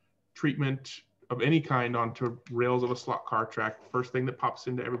putting treatment of any kind onto rails of a slot car track, first thing that pops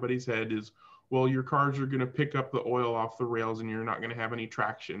into everybody's head is, well, your cars are going to pick up the oil off the rails and you're not going to have any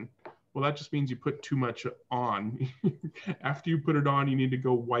traction. Well, that just means you put too much on. After you put it on, you need to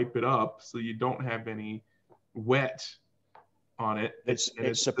go wipe it up so you don't have any wet on it.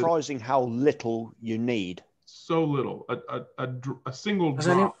 It's surprising how little you need. So little. A single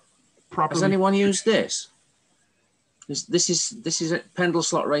drop. Has anyone used this? This is a Pendle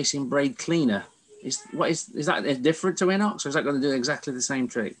Slot Racing braid cleaner. Is that different to Inox, or is that going to do exactly the same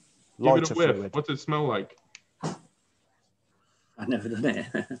trick? Give it a whiff. What's it smell like? I've never done it.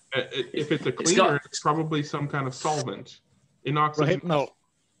 If it's a cleaner, it's probably some kind of solvent. Inox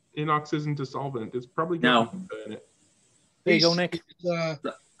isn't a solvent. It's probably got in it. There you go, Nick.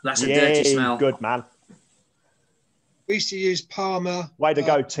 That's a dirty smell. Good man. We used to use Palmer. Way to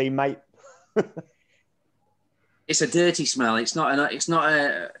go, teammate. It's a dirty smell. It's not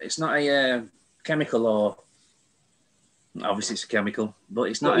a chemical, or obviously it's a chemical, but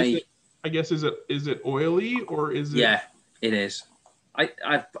it's not I guess is it oily or is it? Yeah, it is. I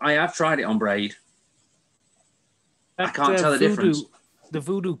have tried it on braid. I can't tell the difference. The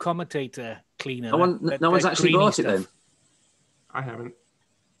Voodoo Commentator cleaner. No one's actually bought it then. I haven't.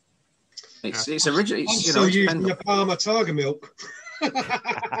 It's original. I'm still using the Palmer Tiger Milk.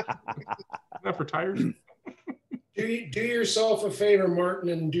 Not for tires. Do yourself a favor, Martin,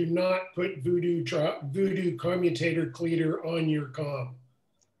 and do not put Voodoo Commutator Cleaner on your comm.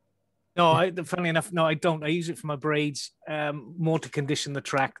 No, funnily enough, no, I don't. I use it for my braids, more to condition the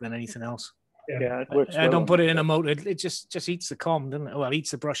track than anything else. Yeah, it works. I don't put it in a motor. It just eats the comm, doesn't it? Well, it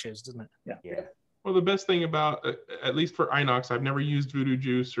eats the brushes, doesn't it? Yeah. Well, the best thing about, at least for Inox, I've never used Voodoo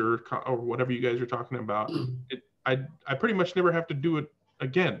Juice or whatever you guys are talking about. I pretty much never have to do it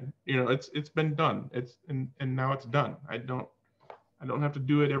again. It's been done. And now it's done. I don't have to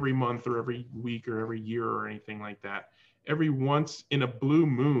do it every month or every week or every year or anything like that. Every once in a blue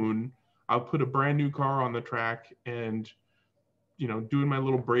moon, I'll put a brand new car on the track and, doing my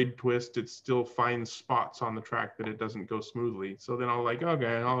little braid twist, it still finds spots on the track that it doesn't go smoothly. So then I'll I'll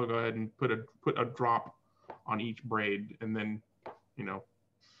go ahead and put a drop on each braid and then,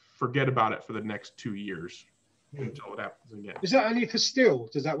 forget about it for the next 2 years until it happens again. Is that only for steel?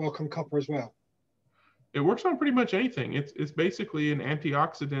 Does that work on copper as well? It works on pretty much anything. It's basically an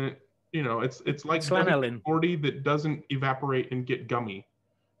antioxidant. It's like lanolin 40 that doesn't evaporate and get gummy.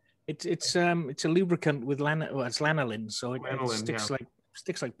 It's a lubricant with it's lanolin, so it lanolin,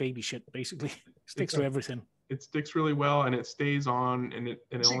 sticks like baby shit, basically. Sticks to everything. It sticks really well and it stays on and it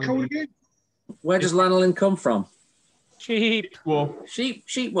only. Where does lanolin come from? Sheep wool. Sheep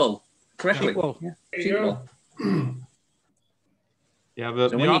wool. Correctly. Sheep wool. Yeah. Sheep wool. Yeah, the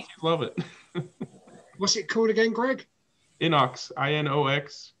Aussies love it. What's it called again, Greg? Inox,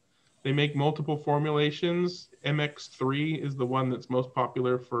 INOX. They make multiple formulations. MX3 is the one that's most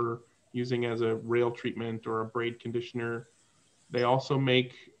popular for using as a rail treatment or a braid conditioner. They also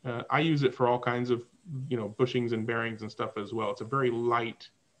make, I use it for all kinds of, bushings and bearings and stuff as well. It's a very light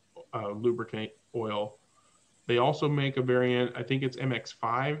lubricant oil. They also make a variant, I think it's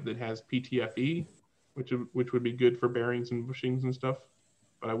MX5, that has PTFE, which would be good for bearings and bushings and stuff.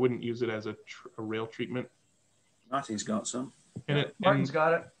 But I wouldn't use it as a rail treatment. Martin's got some. Martin's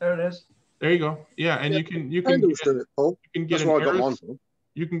got it. There it is. There you go. Yeah, and you can get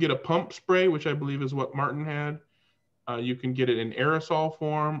you can get a pump spray, which I believe is what Martin had. You can get it in aerosol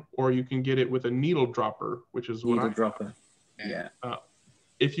form, or you can get it with a needle dropper, which is what needle dropper. Yeah.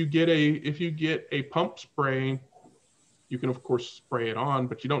 If you get a pump spray, you can of course spray it on,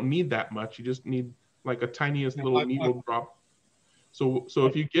 but you don't need that much. You just need like a tiniest little needle drop. So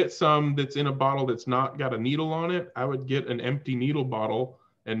if you get some that's in a bottle that's not got a needle on it, I would get an empty needle bottle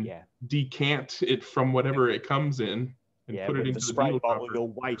and decant it from whatever it comes in and put it into the spray needle bottle. dropper.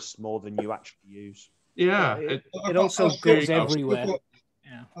 You'll waste more than you actually use. Yeah, it also goes everywhere.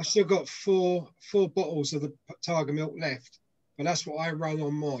 I've still got four bottles of the Tiger Milk left, but that's what I run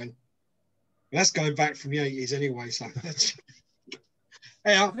on mine. That's going back from the 80s anyway. So that's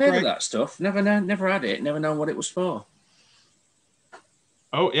I've heard of that stuff. Never had it. Never known what it was for.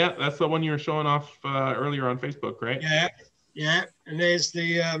 Oh yeah, that's the one you were showing off earlier on Facebook, right? Yeah. And there's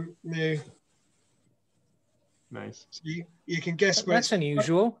the new. Nice. So you can guess where. That's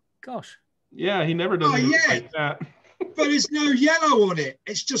unusual. Gosh. Yeah, he never does anything like that. But there's no yellow on it.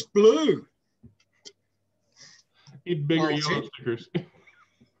 It's just blue. Need bigger yellow stickers.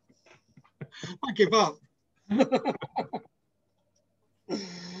 I give up.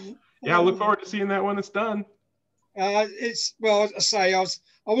 Yeah, I look forward to seeing that when it's done. It's well, I say I was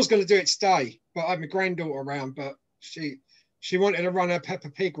going to do it today, but I have my granddaughter around, but she She wanted to run her Peppa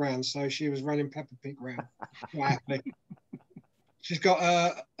Pig round, so she was running Peppa Pig round. Quite happy. She's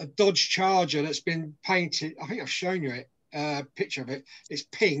got a Dodge Charger that's been painted. I think I've shown you a picture of it. It's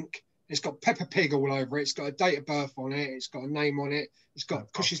pink. It's got Peppa Pig all over it. It's got a date of birth on it. It's got a name on it. It's got,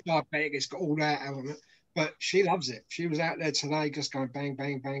 because she's diabetic, it's got all that element. But she loves it. She was out there today just going bang,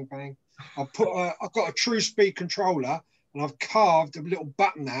 bang, bang, bang. I've got a true speed controller and I've carved a little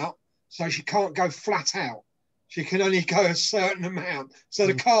button out so she can't go flat out. She can only go a certain amount. So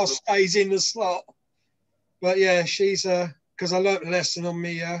the car stays in the slot. But yeah, she's, because I learnt a lesson on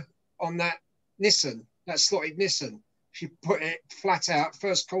me, on that Nissan, that slotted Nissan. She put it flat out,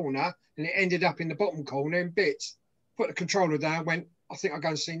 first corner, and it ended up in the bottom corner in bits. Put the controller down, went, I think I'll go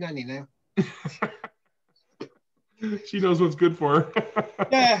and see Nanny now. She knows what's good for her.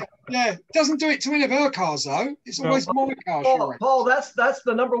 Yeah. Doesn't do it to any of her cars, though. It's always my car. Paul, that's the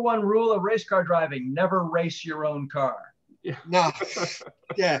 #1 rule of race car driving. Never race your own car. Yeah. No.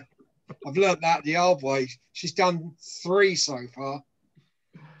 Yeah. I've learned that the hard way. She's done 3 so far.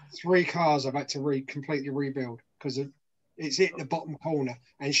 3 cars I've had to completely rebuild because it's hit the bottom corner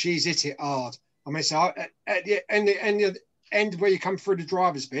and she's hit it hard. I mean, so at the end where you come through the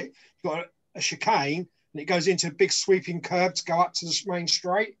driver's bit, you've got a chicane and it goes into a big sweeping curve to go up to the main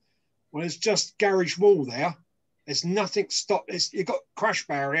straight. Well, there's just garage wall there. There's nothing stopped. You've got crash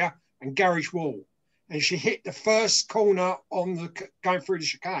barrier and garage wall. And she hit the first corner on the going through the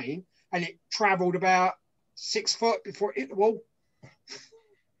chicane and it travelled about 6 foot before it hit the wall.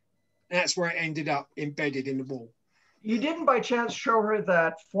 And that's where it ended up, embedded in the wall. You didn't by chance show her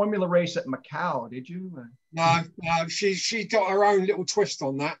that Formula race at Macau, did you? No, she got her own little twist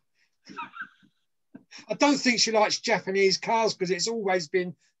on that. I don't think she likes Japanese cars because it's always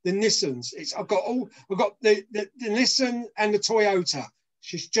been the Nissans. I've got the Nissan and the Toyota.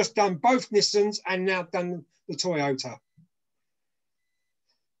 She's just done both Nissans and now done the Toyota.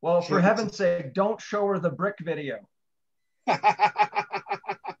 Well, for heaven's sake, don't show her the brick video.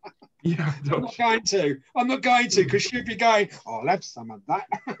 Yeah, I'm not going to because she'd be going, oh, I'll have some of that.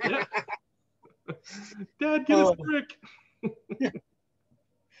 Dad, get us brick.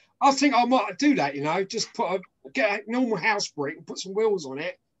 I think I might do that, just get a normal house brick and put some wheels on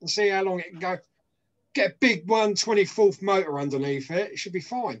it and see how long it can go. Get a big 1/24 motor underneath it. It should be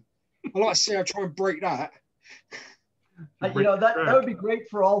fine. I'd like to see her try and break that. That would be great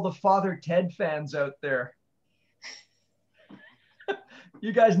for all the Father Ted fans out there.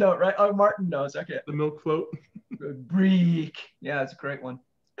 You guys know it, right? Oh, Martin knows. Okay. The milk float. Break. Yeah, it's a great one.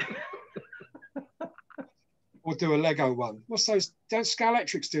 Or do a Lego one. What's those? Don't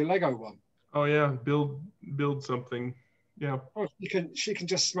Scalextrics do a Lego one? Oh yeah, build something. Yeah. Oh, she can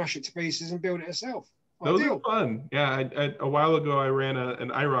just smash it to pieces and build it herself. Those are fun. Yeah, a while ago I ran an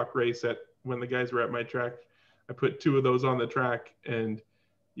IROC race when the guys were at my track. I put 2 of those on the track, and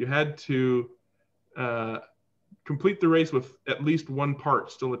you had to complete the race with at least 1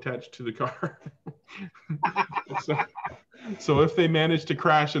 part still attached to the car. So if they managed to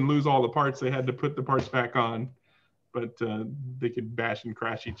crash and lose all the parts, they had to put the parts back on. But they could bash and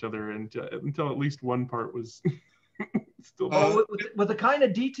crash each other until at least 1 part was still. With the kind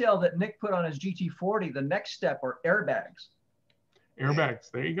of detail that Nick put on his GT40, the next step are airbags.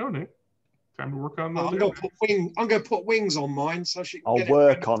 Airbags. There you go, Nick. Time to work on those. I'm going to put wings on mine so she can I'll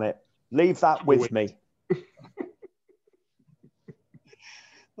work on it. Leave that with me.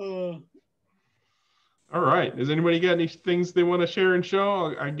 All right. Does anybody got any things they want to share and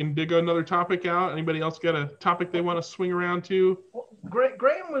show? I can dig another topic out. Anybody else got a topic they want to swing around to? Well,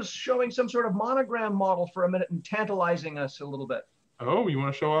 Graham was showing some sort of monogram model for a minute and tantalizing us a little bit. Oh, you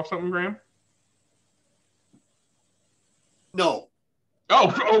want to show off something, Graham? No.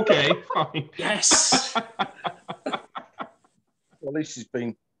 Oh, okay. Fine. Yes. Well, at least he's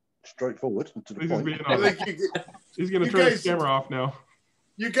been straightforward and to the point. He's going to turn his camera off now.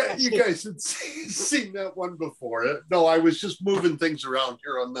 You guys had seen that one before. No, I was just moving things around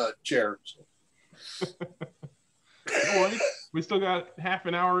here on the chair. So. Don't worry. We still got half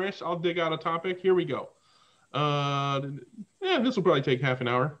an hour-ish. I'll dig out a topic. Here we go. This will probably take half an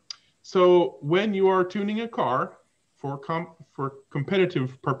hour. So when you are tuning a car for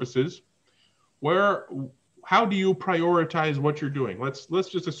competitive purposes, how do you prioritize what you're doing? Let's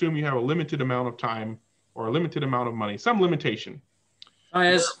just assume you have a limited amount of time or a limited amount of money, some limitation.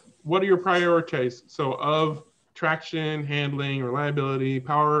 What are your priorities? So of traction, handling, reliability,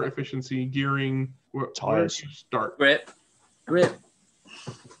 power, efficiency, gearing, where do you start? Grip.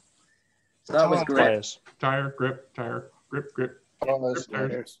 Start with grip. Tire, grip, tires,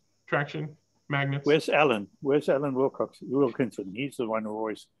 traction, magnets. Where's Alan? Wilkinson? He's the one who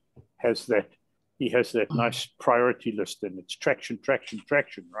always has that. he has that nice priority list, and it's traction,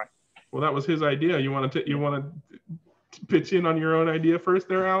 right? Well, that was his idea. You want to pitch in on your own idea first,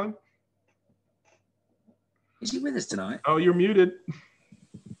 there, Alan? Is he with us tonight? Oh, you're muted.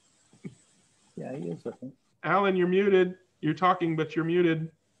 Yeah, he is, I think. Alan, you're muted. You're talking, but you're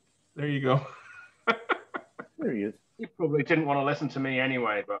muted. There you go. There he is. You probably didn't want to listen to me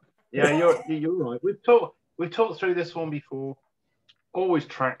anyway, but yeah, you're right. We've talked through this one before. Always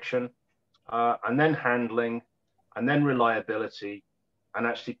traction, and then handling, and then reliability, and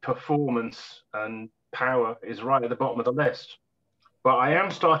actually performance and power is right at the bottom of the list. But I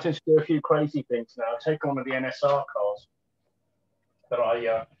am starting to do a few crazy things now. I take one of the NSR cars that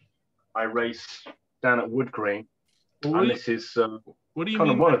I race down at Wood Green, and this is what do you kind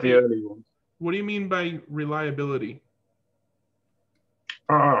mean of one of the early ones. What do you mean by reliability?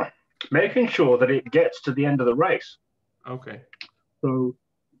 Making sure that it gets to the end of the race. Okay. So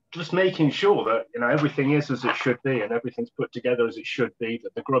just making sure that everything is as it should be, and everything's put together as it should be.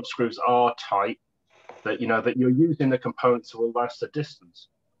 That the grub screws are tight. That that you're using the components that will last the distance.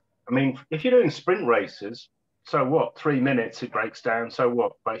 I mean, if you're doing sprint races, so what? 3 minutes it breaks down. So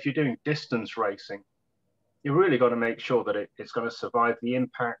what? But if you're doing distance racing, you really got to make sure that it's going to survive the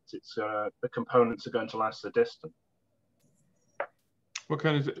impact. It's the components are going to last the distance. What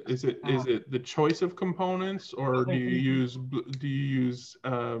kind is it? Is it the choice of components, or do you use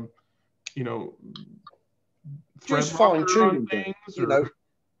thread fine tuning things?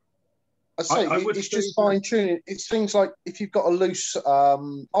 I say it's just fine tuning. It's things like if you've got a loose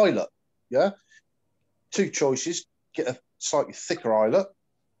eyelet, yeah, two choices: get a slightly thicker eyelet.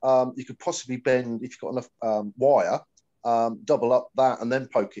 You could possibly bend if you've got enough wire, double up that and then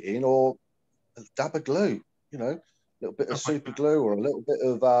poke it in, or a dab of glue. A little bit of super glue or a little bit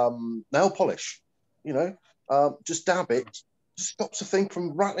of nail polish. Just dab it. Just stops the thing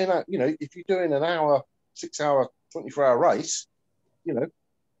from rattling out. If you're doing an hour, 6 hour, 24-hour race,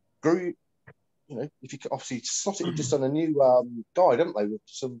 glue. If you could obviously slot it just on a new guide, haven't they, with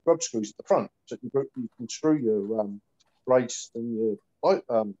some grub screws at the front, so you can screw your blades and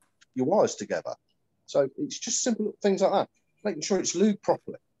your wires together. So it's just simple little things like that. Making sure it's lubed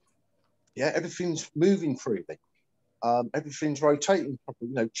properly. Yeah, everything's moving freely. Everything's rotating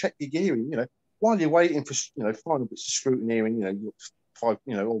properly. Check your gearing. While you're waiting for final bits of scrutineering. Or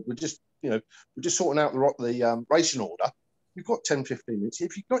we're just sorting out the racing order. You've got 10, 15 minutes.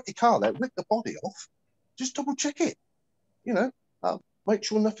 If you've got your car there, rip the body off. Just double check it. Make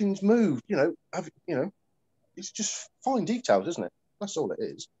sure nothing's moved. It's just fine details, isn't it? That's all it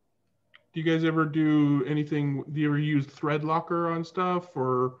is. Do you guys ever do anything? Do you ever use thread locker on stuff,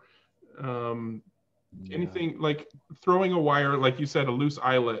 or anything like throwing a wire? Like you said, a loose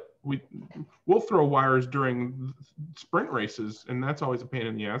eyelet. We'll throw wires during sprint races, and that's always a pain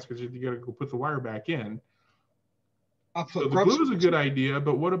in the ass because you got to go put the wire back in. So the glue is a good idea,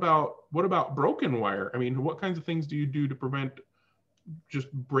 but what about broken wire? I mean, what kinds of things do you do to prevent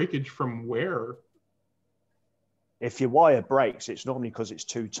just breakage from wear? If your wire breaks, it's normally because it's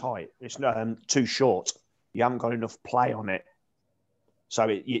too tight. It's too short. You haven't got enough play on it. So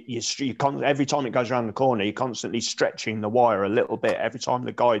every time it goes around the corner, you're constantly stretching the wire a little bit. Every time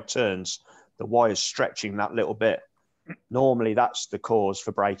the guide turns, the wire's stretching that little bit. Normally, that's the cause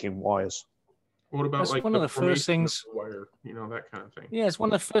for breaking wires. What about That's one of the first things? Wire, that kind of thing. Yeah, it's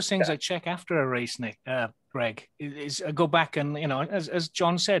one of the first things I check after a race, Greg. Is I go back and as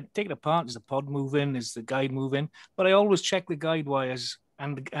John said, take it apart. Is the pod moving? Is the guide moving? But I always check the guide wires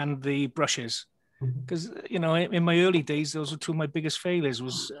and the brushes, because in my early days, those were two of my biggest failures.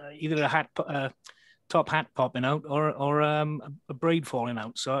 Was either a top hat popping out or a braid falling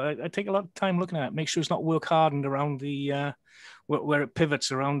out. So I take a lot of time looking at it, make sure it's not work hardened around the where it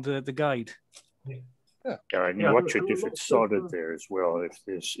pivots around the guide. Yeah, and you watch it if it's soldered there as well. If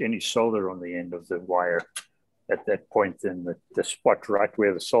there's any solder on the end of the wire at that point, then the spot right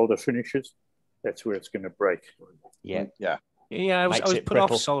where the solder finishes, that's where it's going to break. Yeah. I was put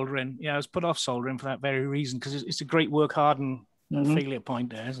off soldering. Yeah, I was put off soldering for that very reason, because it's a great work hardened failure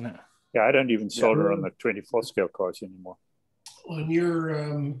point there, isn't it? Yeah, I don't even solder on the 24 scale cars anymore. On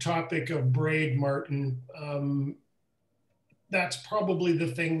your topic of braid, Martin, that's probably the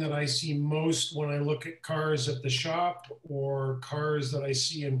thing that I see most when I look at cars at the shop or cars that I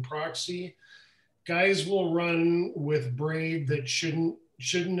see in proxy. Guys will run with braid that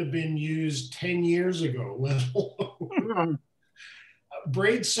shouldn't have been used 10 years ago, let alone.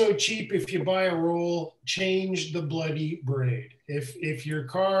 Braid's so cheap. If you buy a roll, change the bloody braid. If your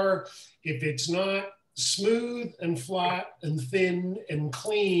car, if it's not smooth and flat and thin and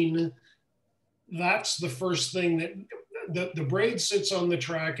clean, that's the first thing that the braid sits on the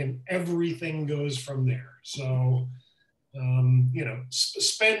track and everything goes from there. So, you know,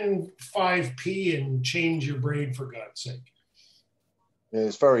 spend 5p and change your braid for God's sake. Yeah,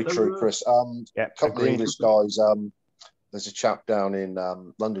 it's very true, Chris. Yeah, a couple of English guys. There's a chap down in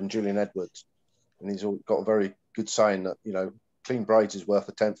London, Julian Edwards, and he's got a very good saying that, you know, clean braids is worth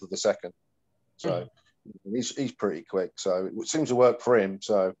a tenth of a second. So he's pretty quick. So it seems to work for him.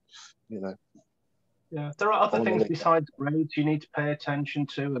 So, you know. Yeah, there are other things besides braids you need to pay attention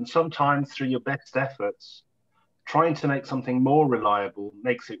to, and sometimes through your best efforts, trying to make something more reliable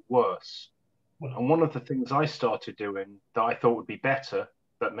makes it worse. And one of the things I started doing that I thought would be better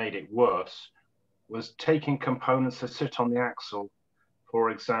that made it worse was taking components that sit on the axle, for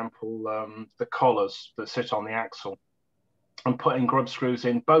example, the collars that sit on the axle, and putting grub screws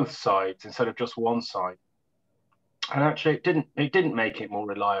in both sides instead of just one side. And actually it didn't make it more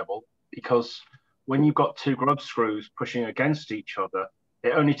reliable, because when you've got two grub screws pushing against each other,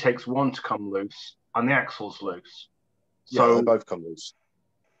 it only takes one to come loose and the axle's loose. So yeah, they both come loose.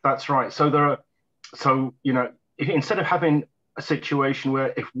 That's right. So you know, instead of having a situation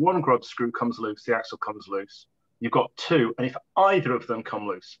where if one grub screw comes loose, the axle comes loose, you've got two, and if either of them come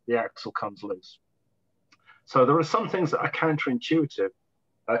loose, the axle comes loose. So there are some things that are counterintuitive.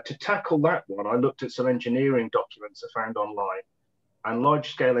 To tackle that one, I looked at some engineering documents I found online, and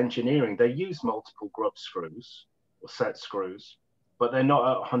large-scale engineering, they use multiple grub screws or set screws, but they're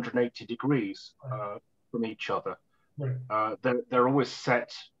not at 180 degrees from each other. Right. They're always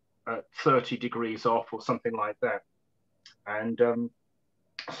set at 30 degrees off or something like that. And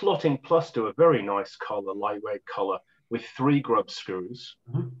Slotting Plus do a very nice collar, lightweight collar with 3 grub screws,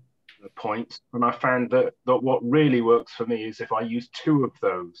 points. And I found that what really works for me is if I use 2 of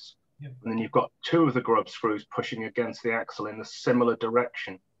those, and then you've got 2 of the grub screws pushing against the axle in a similar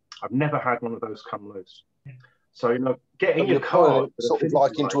direction. I've never had one of those come loose. So, you know, getting your car sort of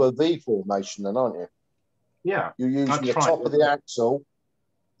like into a V formation, then, aren't you? Yeah, you're using the top of the axle,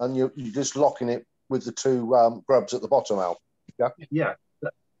 and you're just locking it with the 2 grubs at the bottom out. Yeah, yeah,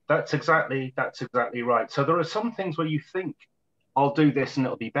 that's exactly right. So there are some things where you think I'll do this and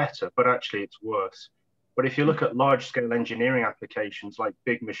it'll be better, but actually it's worse. But if you look at large-scale engineering applications like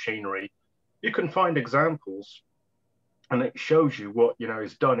big machinery, you can find examples, and it shows you what, you know,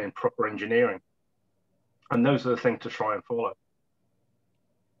 is done in proper engineering. And those are the things to try and follow.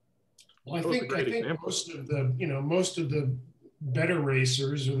 Well, I think most of the better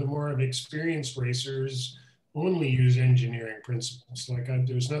racers or the more experienced racers only use engineering principles. Like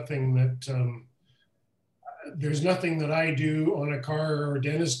there's nothing that I do on a car or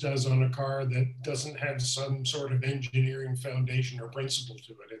Dennis does on a car that doesn't have some sort of engineering foundation or principle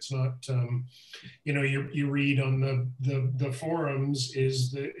to it. It's not, you know, you read on the forums,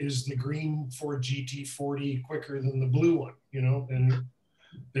 is the green Ford GT40 quicker than the blue one, you know, and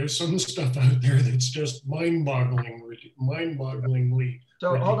there's some stuff out there that's just mind-bogglingly.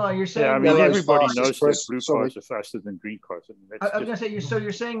 So hold on, you're saying? Yeah, I mean, everybody knows that blue cars are faster than green cars. I mean, I was going to say, so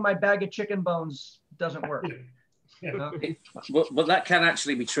you're saying my bag of chicken bones doesn't work? Yeah. But that can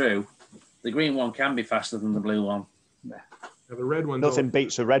actually be true. The green one can be faster than the blue one. Yeah, the red one. Nothing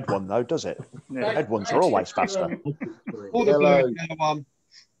beats a red one, though, does it? Yeah. Red ones are always faster.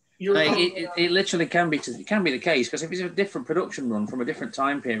 It literally can be the case, because if it's a different production run from a different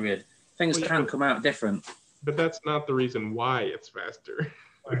time period, things can come out different. But that's not the reason why it's faster.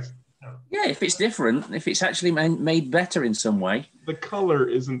 Yeah, if it's different, if it's actually made better in some way. The color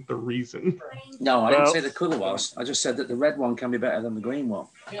isn't the reason. No, I didn't say the color was. I just said that the red one can be better than the green one.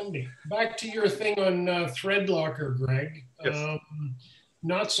 Can be. Back to your thing on thread locker, Greg. Yes.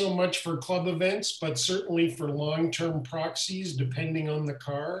 Not so much for club events, but certainly for long-term proxies, depending on the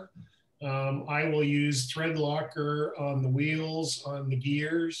car. I will use thread locker on the wheels, on the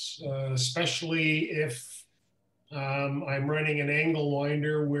gears, especially if I'm running an angle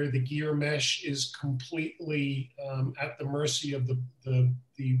winder where the gear mesh is completely at the mercy of the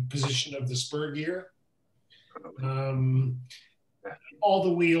position of the spur gear. All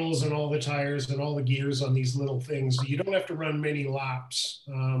the wheels and all the tires and all the gears on these little things, you don't have to run many laps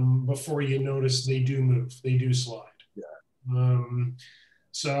before you notice they do move, they do slide. Yeah.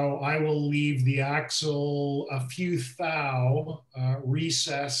 So I will leave the axle a few thou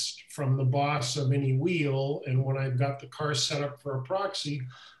recessed from the boss of any wheel. And when I've got the car set up for a proxy,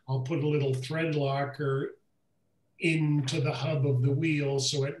 I'll put a little thread locker into the hub of the wheel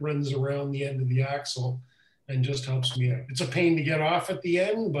so it runs around the end of the axle and just helps me out. It's a pain to get off at the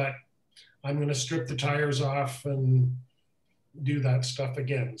end, but I'm going to strip the tires off and do that stuff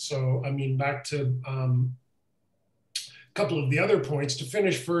again. So, I mean, back to couple of the other points. To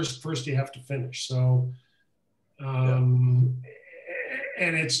finish first you have to finish. So And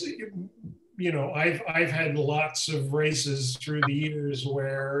it's, you know, I've had lots of races through the years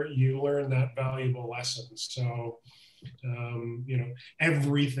where you learn that valuable lesson. So, you know,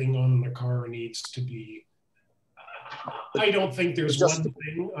 everything on the car needs to be, I don't think there's one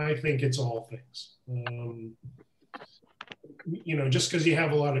thing. I think it's all things. You know, just because you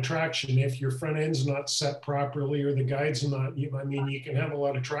have a lot of traction, if your front end's not set properly or the guide's not, I mean, you can have a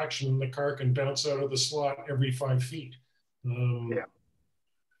lot of traction and the car can bounce out of the slot every 5 feet.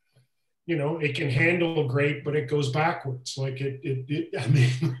 You know, it can handle great, but it goes backwards. Like I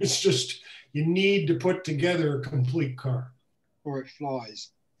mean, it's just, you need to put together a complete car. Or it flies.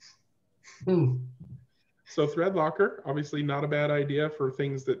 So thread locker, obviously not a bad idea for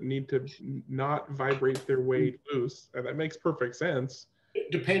things that need to not vibrate their way loose. And that makes perfect sense.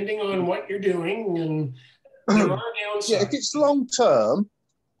 Depending on what you're doing, and there are downsides. Yeah, if it's long term,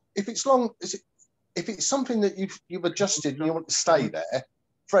 if it's something that you've adjusted and you want to stay there,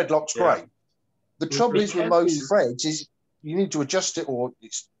 thread lock's great. The trouble is with most threads is you need to adjust it, or you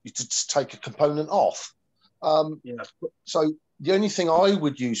just take a component off. So the only thing I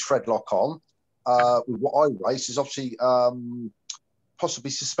would use thread lock on, with what I race, is obviously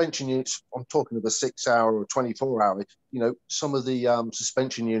possibly suspension units. I'm talking of a 6 hour or 24 hour. You know, some of the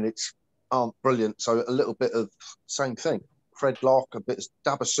suspension units aren't brilliant, so a little bit of same thing. Thread lock, a bit of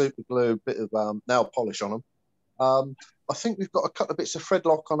dab of super glue, a bit of nail polish on them. I think we've got a couple of bits of thread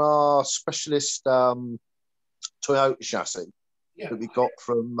lock on our specialist Toyota chassis that we got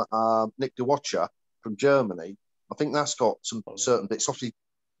from Nick DeWatcher from Germany. I think that's got some certain bits. Obviously,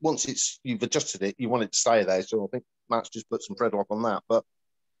 once you've adjusted it, you want it to stay there. So I think Matt's just put some thread lock on that. But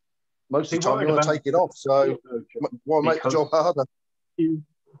most of the time, you want to take it off. So why make the job harder?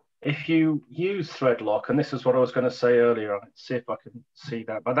 If you use thread lock, and this is what I was going to say earlier, let's see if I can see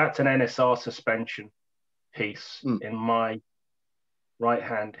that, but that's an NSR suspension piece in my right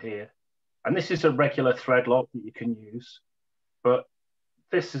hand here. And this is a regular thread lock that you can use, but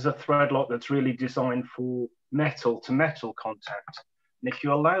this is a thread lock that's really designed for metal to metal contact. And if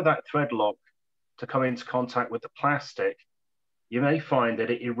you allow that thread lock to come into contact with the plastic, you may find that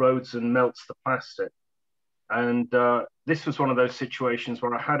it erodes and melts the plastic. And this was one of those situations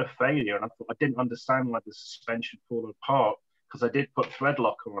where I had a failure and I thought I didn't understand why the suspension fallen apart, because I did put thread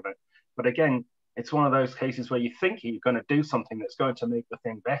lock on it. But again, it's one of those cases where you think you're going to do something that's going to make the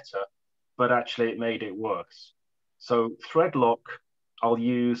thing better, but actually it made it worse. So thread lock I'll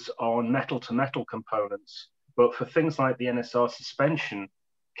use on metal to metal components. But for things like the NSR suspension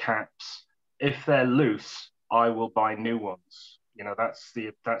caps, if they're loose, I will buy new ones. You know, that's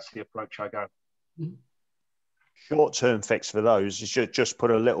the approach I go. Short-term fix for those is just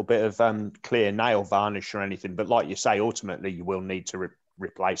put a little bit of clear nail varnish or anything. But like you say, ultimately you will need to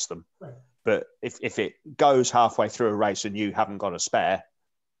replace them. Right. But if it goes halfway through a race and you haven't got a spare,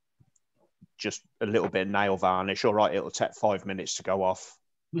 just a little bit of nail varnish. All right, it'll take 5 minutes to go off.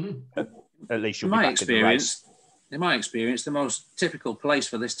 At least you'll be back in the race. In my experience, the most typical place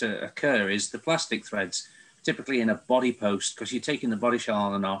for this to occur is the plastic threads, typically in a body post, because you're taking the body shell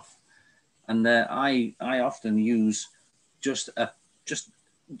on and off. And I often use just a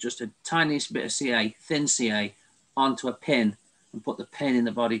tiniest bit of CA, thin CA, onto a pin and put the pin in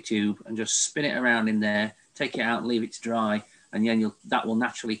the body tube and just spin it around in there, take it out and leave it to dry. And then that will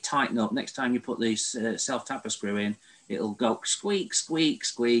naturally tighten up. Next time you put this self-tapper screw in, it'll go squeak, squeak,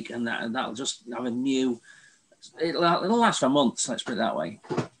 squeak, and that'll just have a new... It'll last for months, let's put it that way.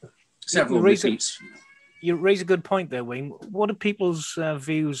 Several repeats. You raise a good point there, Wayne. What are people's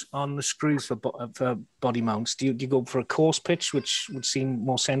views on the screws for body mounts? Do you go for a coarse pitch, which would seem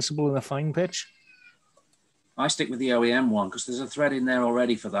more sensible than a fine pitch? I stick with the OEM one because there's a thread in there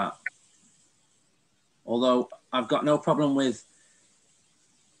already for that. Although I've got no problem with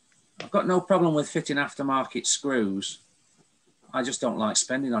fitting aftermarket screws. I just don't like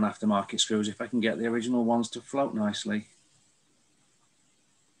spending on aftermarket screws if I can get the original ones to float nicely.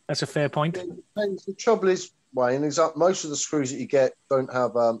 That's a fair point. The trouble is, Wayne, is that most of the screws that you get don't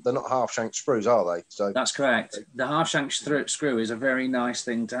have, they're not half shank screws, are they? So that's correct. The half shank screw is a very nice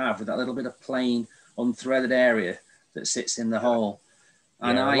thing to have with that little bit of plain unthreaded area that sits in the hole.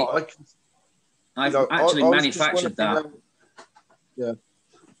 And I've actually manufactured that.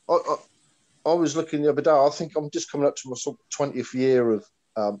 I was looking the other day. I think I'm just coming up to my sort of 20th year of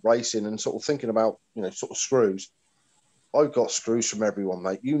racing and sort of thinking about, sort of screws. I've got screws from everyone,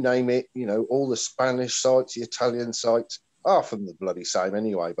 mate. You name it, all the Spanish sites, the Italian sites, half of them the bloody same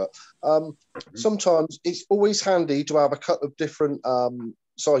anyway. But sometimes it's always handy to have a couple of different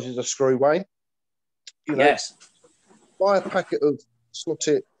sizes of screw, Wayne. Yes. Buy a packet of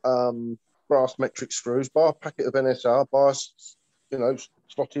slotted brass metric screws, buy a packet of NSR, buy,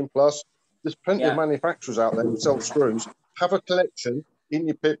 Slotting Plus. There's plenty of manufacturers out there who sell screws. Have a collection in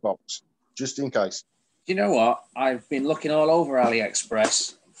your pit box, just in case. Do you know what? I've been looking all over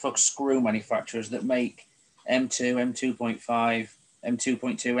AliExpress for screw manufacturers that make M2, M2.5,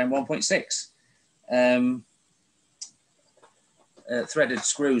 M2.2, M1.6 threaded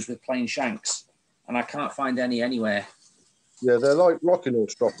screws with plain shanks, and I can't find any anywhere. Yeah, they're like rocking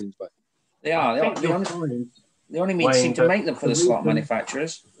horse droppings, mate. They are. They only seem to make them for the slot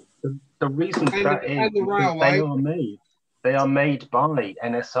manufacturers. The reason for that is because they are made by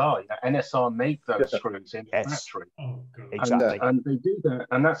NSR. NSR make those screws in the factory. Exactly. And they do that,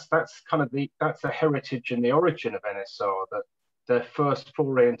 and that's kind of the heritage and the origin of NSR. That their first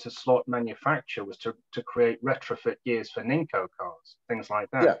foray into slot manufacture was to create retrofit gears for Ninko cars, things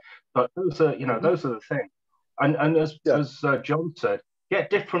like that. Yeah. But those are those are the things. And as John said, get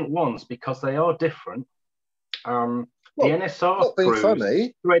different ones because they are different. The NSR screws,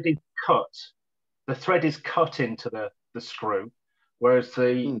 thread is cut. The thread is cut into the screw, whereas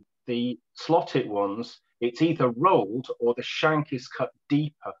the slotted ones, it's either rolled or the shank is cut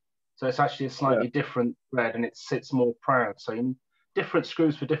deeper. So it's actually a slightly different thread and it sits more proud. So you need different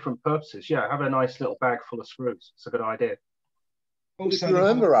screws for different purposes. Yeah, have a nice little bag full of screws. It's a good idea. If you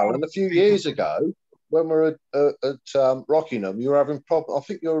remember, Alan, a few years ago, when we were at Rockingham, you were having problem. I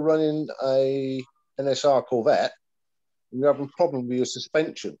think you were running a NSR Corvette, and you were having a problem with your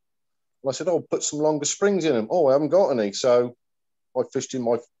suspension. And I said, "Oh, put some longer springs in them." "Oh, I haven't got any." So I fished in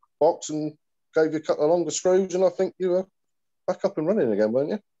my box and gave you a couple of longer screws, and I think you were back up and running again, weren't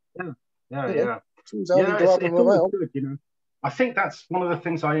you? Yeah. It's always good, I think that's one of the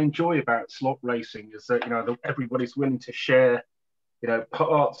things I enjoy about slot racing is that everybody's willing to share,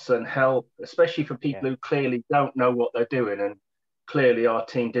 parts and help, especially for people who clearly don't know what they're doing. And clearly, our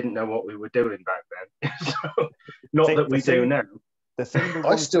team didn't know what we were doing back then. So, not that we do now. The thing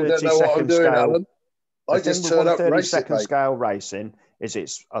I still don't know what I'm doing, Alan. I just turn up 30-second scale racing is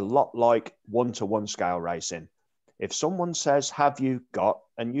it's a lot like one-to-one scale racing. If someone says, "Have you got?"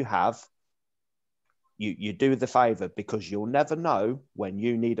 and you have, you do the favour because you'll never know when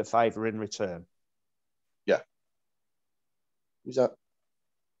you need a favour in return. Yeah. Who's that?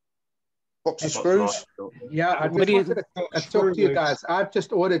 Box of screws? Yeah, I just wanted to talk to you guys. I've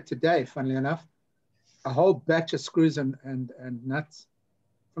just ordered today, funnily enough, a whole batch of screws and nuts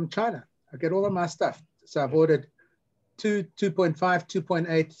from China. I get all of my stuff. So I've ordered 2, 2.5,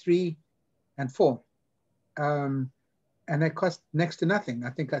 2.8, 3, and 4. And they cost next to nothing.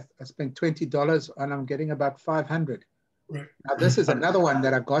 I think I spent $20 and I'm getting about 500. Right. Now this is another one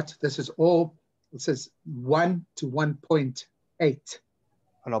that I got. This is 1 to 1.8.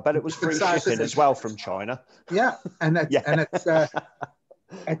 And I bet it was free shipping as well from China. Yeah, and it's to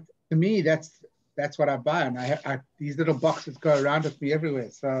me that's what I buy, and I these little boxes go around with me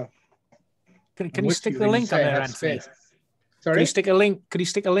everywhere. So can you stick the link on there, Anthony? Sorry, Can you stick a link? Could you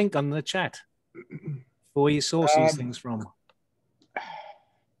stick a link on the chat for where you source these things from?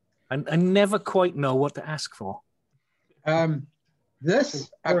 I never quite know what to ask for. This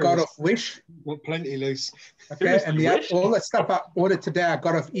I got off Wish. Got plenty loose. Okay, and all the stuff I ordered today I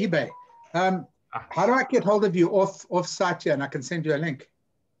got off eBay. How do I get hold of you off site here, and I can send you a link?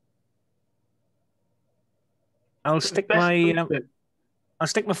 I'll stick my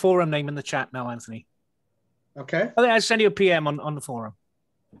forum name in the chat now, Anthony. Okay. I'll send you a PM on the forum.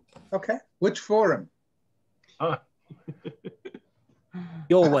 Okay. Which forum?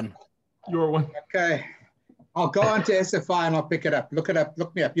 Your one. Your one. Okay. I'll go on to SFI and I'll pick it up. Look it up.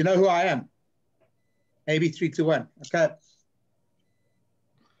 Look me up. You know who I am. AB321. Okay.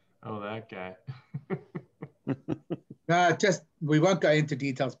 Oh, that guy. No, we won't go into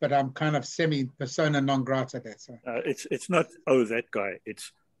details, but I'm kind of semi-persona non grata there. So. It's not, "Oh, that guy."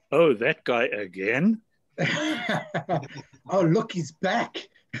 It's, "Oh, that guy again." Oh, look, he's back.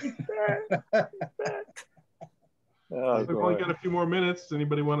 We've only got a few more minutes.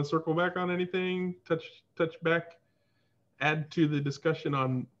 Anybody want to circle back on anything? Touch back, add to the discussion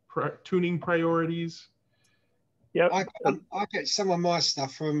on tuning priorities? Yeah, I get some of my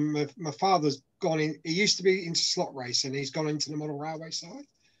stuff from my father's gone in. He used to be into slot racing. He's gone into the model railway side.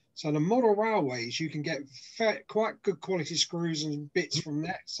 So the model railways, you can get quite good quality screws and bits from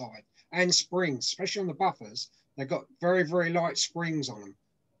that side, and springs, especially on the buffers. They've got very, very light springs on them,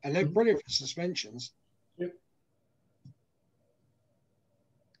 and they're brilliant for suspensions. Yep.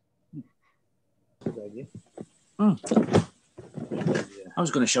 I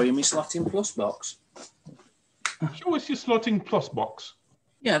was going to show you my Slotting Plus box. Show us your Slotting Plus box.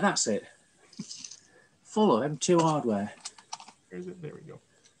 Yeah, that's it. Full of M2 hardware. Where is it? There we go.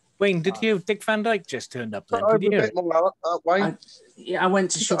 Wayne, did you? Dick Van Dyke just turned up then. Did you? Wayne. I went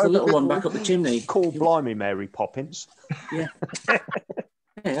to shove the little one back up the chimney. Call blimey, Mary Poppins. Yeah.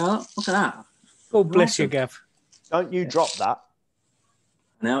 Yeah, look at that. Oh, bless you, Gav. Don't you drop that.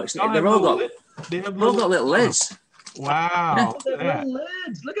 No, they've all got little lids. Wow. Yeah. Little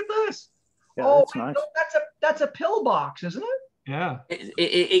lids. Look at this. Yeah, oh, that's nice. No, that's a pill box, isn't it? Yeah.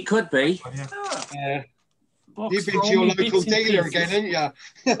 It could be. Yeah. You've been to your local dealer again, haven't you?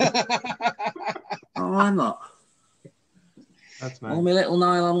 Oh, I'm not. That's nice. All my little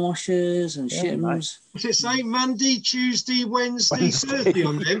nylon washers and shims. Nice. What's it say? Monday, Tuesday, Wednesday, Thursday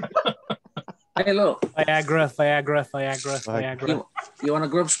on them. Hey, look. Viagra. You want a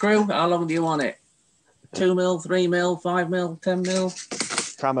grub screw? How long do you want it? 2 mil, 3 mil, 5 mil, 10 mil?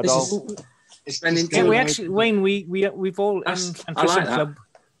 Tramadol. Yeah, we actually, Wayne, we've all in I like Fishing that. Club.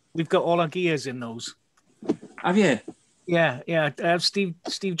 We've got all our gears in those. Have you? Yeah. Steve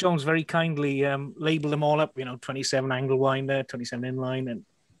Jones very kindly labelled them all up. 27 angle winder, 27 inline, and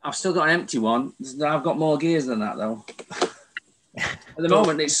I've still got an empty one. I've got more gears than that though. At the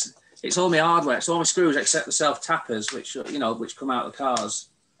moment, it's all my hardware. It's all my screws except the self tappers, which come out of the cars.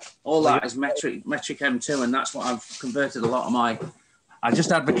 All that is metric M2, and that's what I've converted a lot of my. I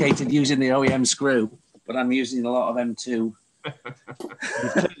just advocated using the OEM screw, but I'm using a lot of M2.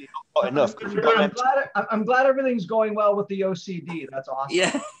 Not enough. I'm glad everything's going well with the OCD. That's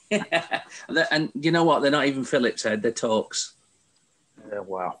awesome. Yeah. And you know what? They're not even Phillips head. They're Torx.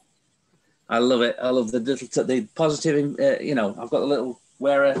 Wow. I love it. I love the positive. I've got the little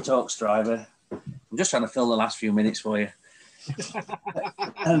Wera Torx driver. I'm just trying to fill the last few minutes for you.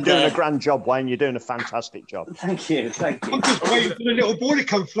 You're doing a grand job, Wayne. You're doing a fantastic job. Thank you. I'm just waiting for the little boy to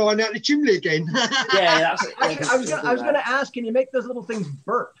come flying out the chimney again. Yeah, that's I was going to ask, can you make those little things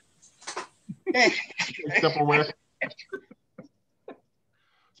burp?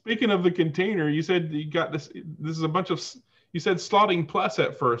 Speaking of the container, you said you got this. This is a bunch of. You said Slotting Plus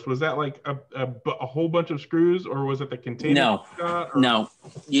at first. Was that like a whole bunch of screws, or was it the container? No.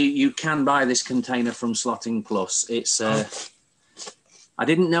 You can buy this container from Slotting Plus. It's. I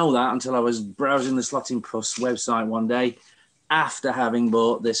didn't know that until I was browsing the Slotting Plus website one day, after having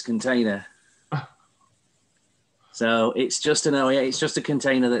bought this container. So it's just it's just a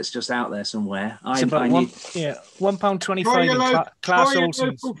container that's just out there somewhere. £1.25 Class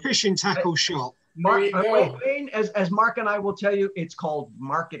Olsen's fishing tackle shop. Wayne, as Mark and I will tell you, it's called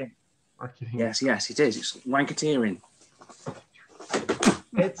marketing. Yes, it is. It's wanketeering.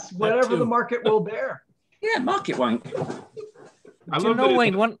 It's whatever the market will bear. Yeah, market wank. I love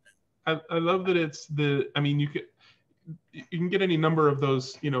that it's the. I mean, you can get any number of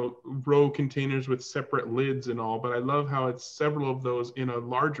those, row containers with separate lids and all, but I love how it's several of those in a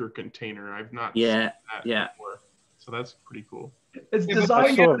larger container. I've not seen that before. So that's pretty cool. It's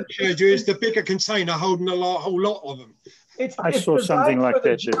designed is the bigger container holding a whole lot of them. I saw something like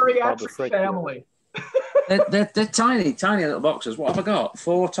that. Geriatric family. They're tiny little boxes. What have I got?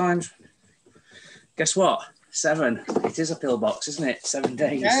 4 times. Guess what? 7. It is a pill box, isn't it? 7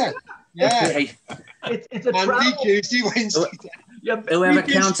 days. Yeah. It's a Monday, Tuesday, Wednesday. Whoever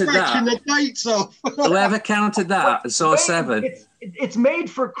counted that. The dates off. Whoever counted that and saw 7. It's made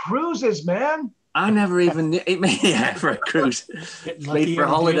for cruises, man. I never even knew it made for a cruise. Made for a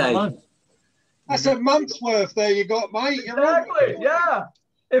holiday. That's a month's worth there you got, mate. Exactly. Yeah.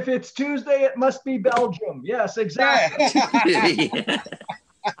 If it's Tuesday, it must be Belgium. Yes, exactly. Yeah.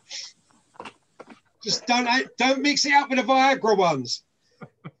 Just don't mix it up with the Viagra ones.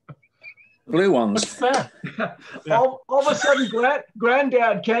 Blue ones. What's that? All of a sudden,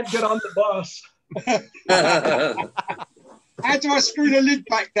 Granddad can't get on the bus. How do I screw the lid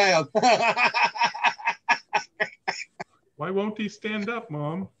back down? Why won't he stand up,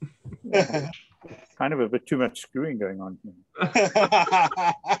 Mom? Kind of a bit too much screwing going on here.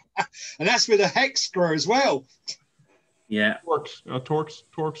 And that's with a hex screw as well. Yeah. Torx.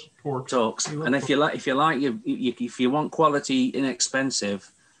 And if you want quality,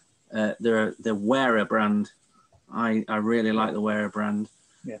 inexpensive, the Wera brand. I really like the Wera brand.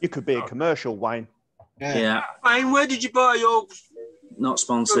 Yeah. You could be a commercial, Wayne. Yeah. Wayne, where did you buy your? Not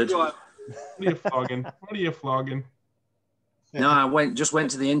sponsored. What are you flogging? No, I just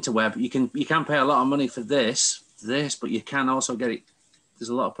went to the interweb. You can pay a lot of money for this, but you can also get it. There's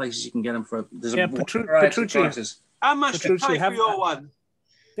a lot of places you can get them for. There's Petrucci. How much did you pay for your one?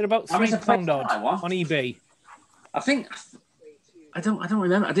 They're about £3 odd on eBay. I think. I don't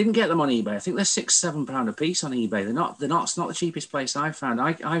remember. I didn't get them on eBay. I think they're £6-7 a piece on eBay. They're not. It's not the cheapest place I've found.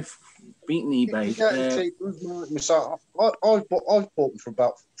 I've beaten eBay. I've bought them for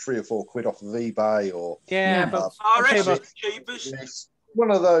about £3 or £4 off of eBay or. I reckon it's cheapest.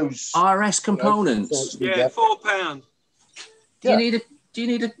 one of those RS components. Yeah, £4. Do you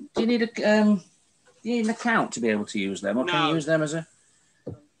need an account to be able to use them, or can you use them as a?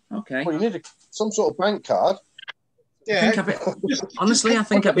 Okay. Well, you need some sort of bank card. Yeah. Honestly, I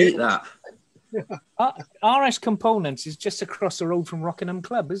think I beat that. RS Components is just across the road from Rockingham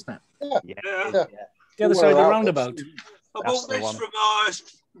Club, isn't it? Yeah. The other side of the roundabout. I bought this from RS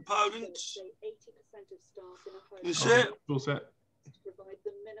Components. You see it? Full set.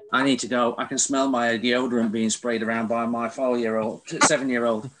 I need to go. I can smell my deodorant being sprayed around by my 7-year-old.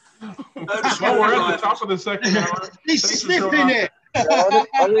 Well, we're at the top of the second hour. He's sniffing it.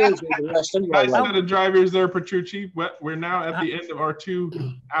 Nice set of drivers there, Petrucci. We're now at the end of our 2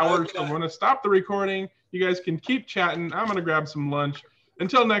 hours, so we're going to stop the recording. You guys can keep chatting. I'm going to grab some lunch.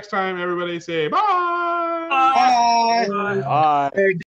 Until next time, everybody say bye. Bye. Bye.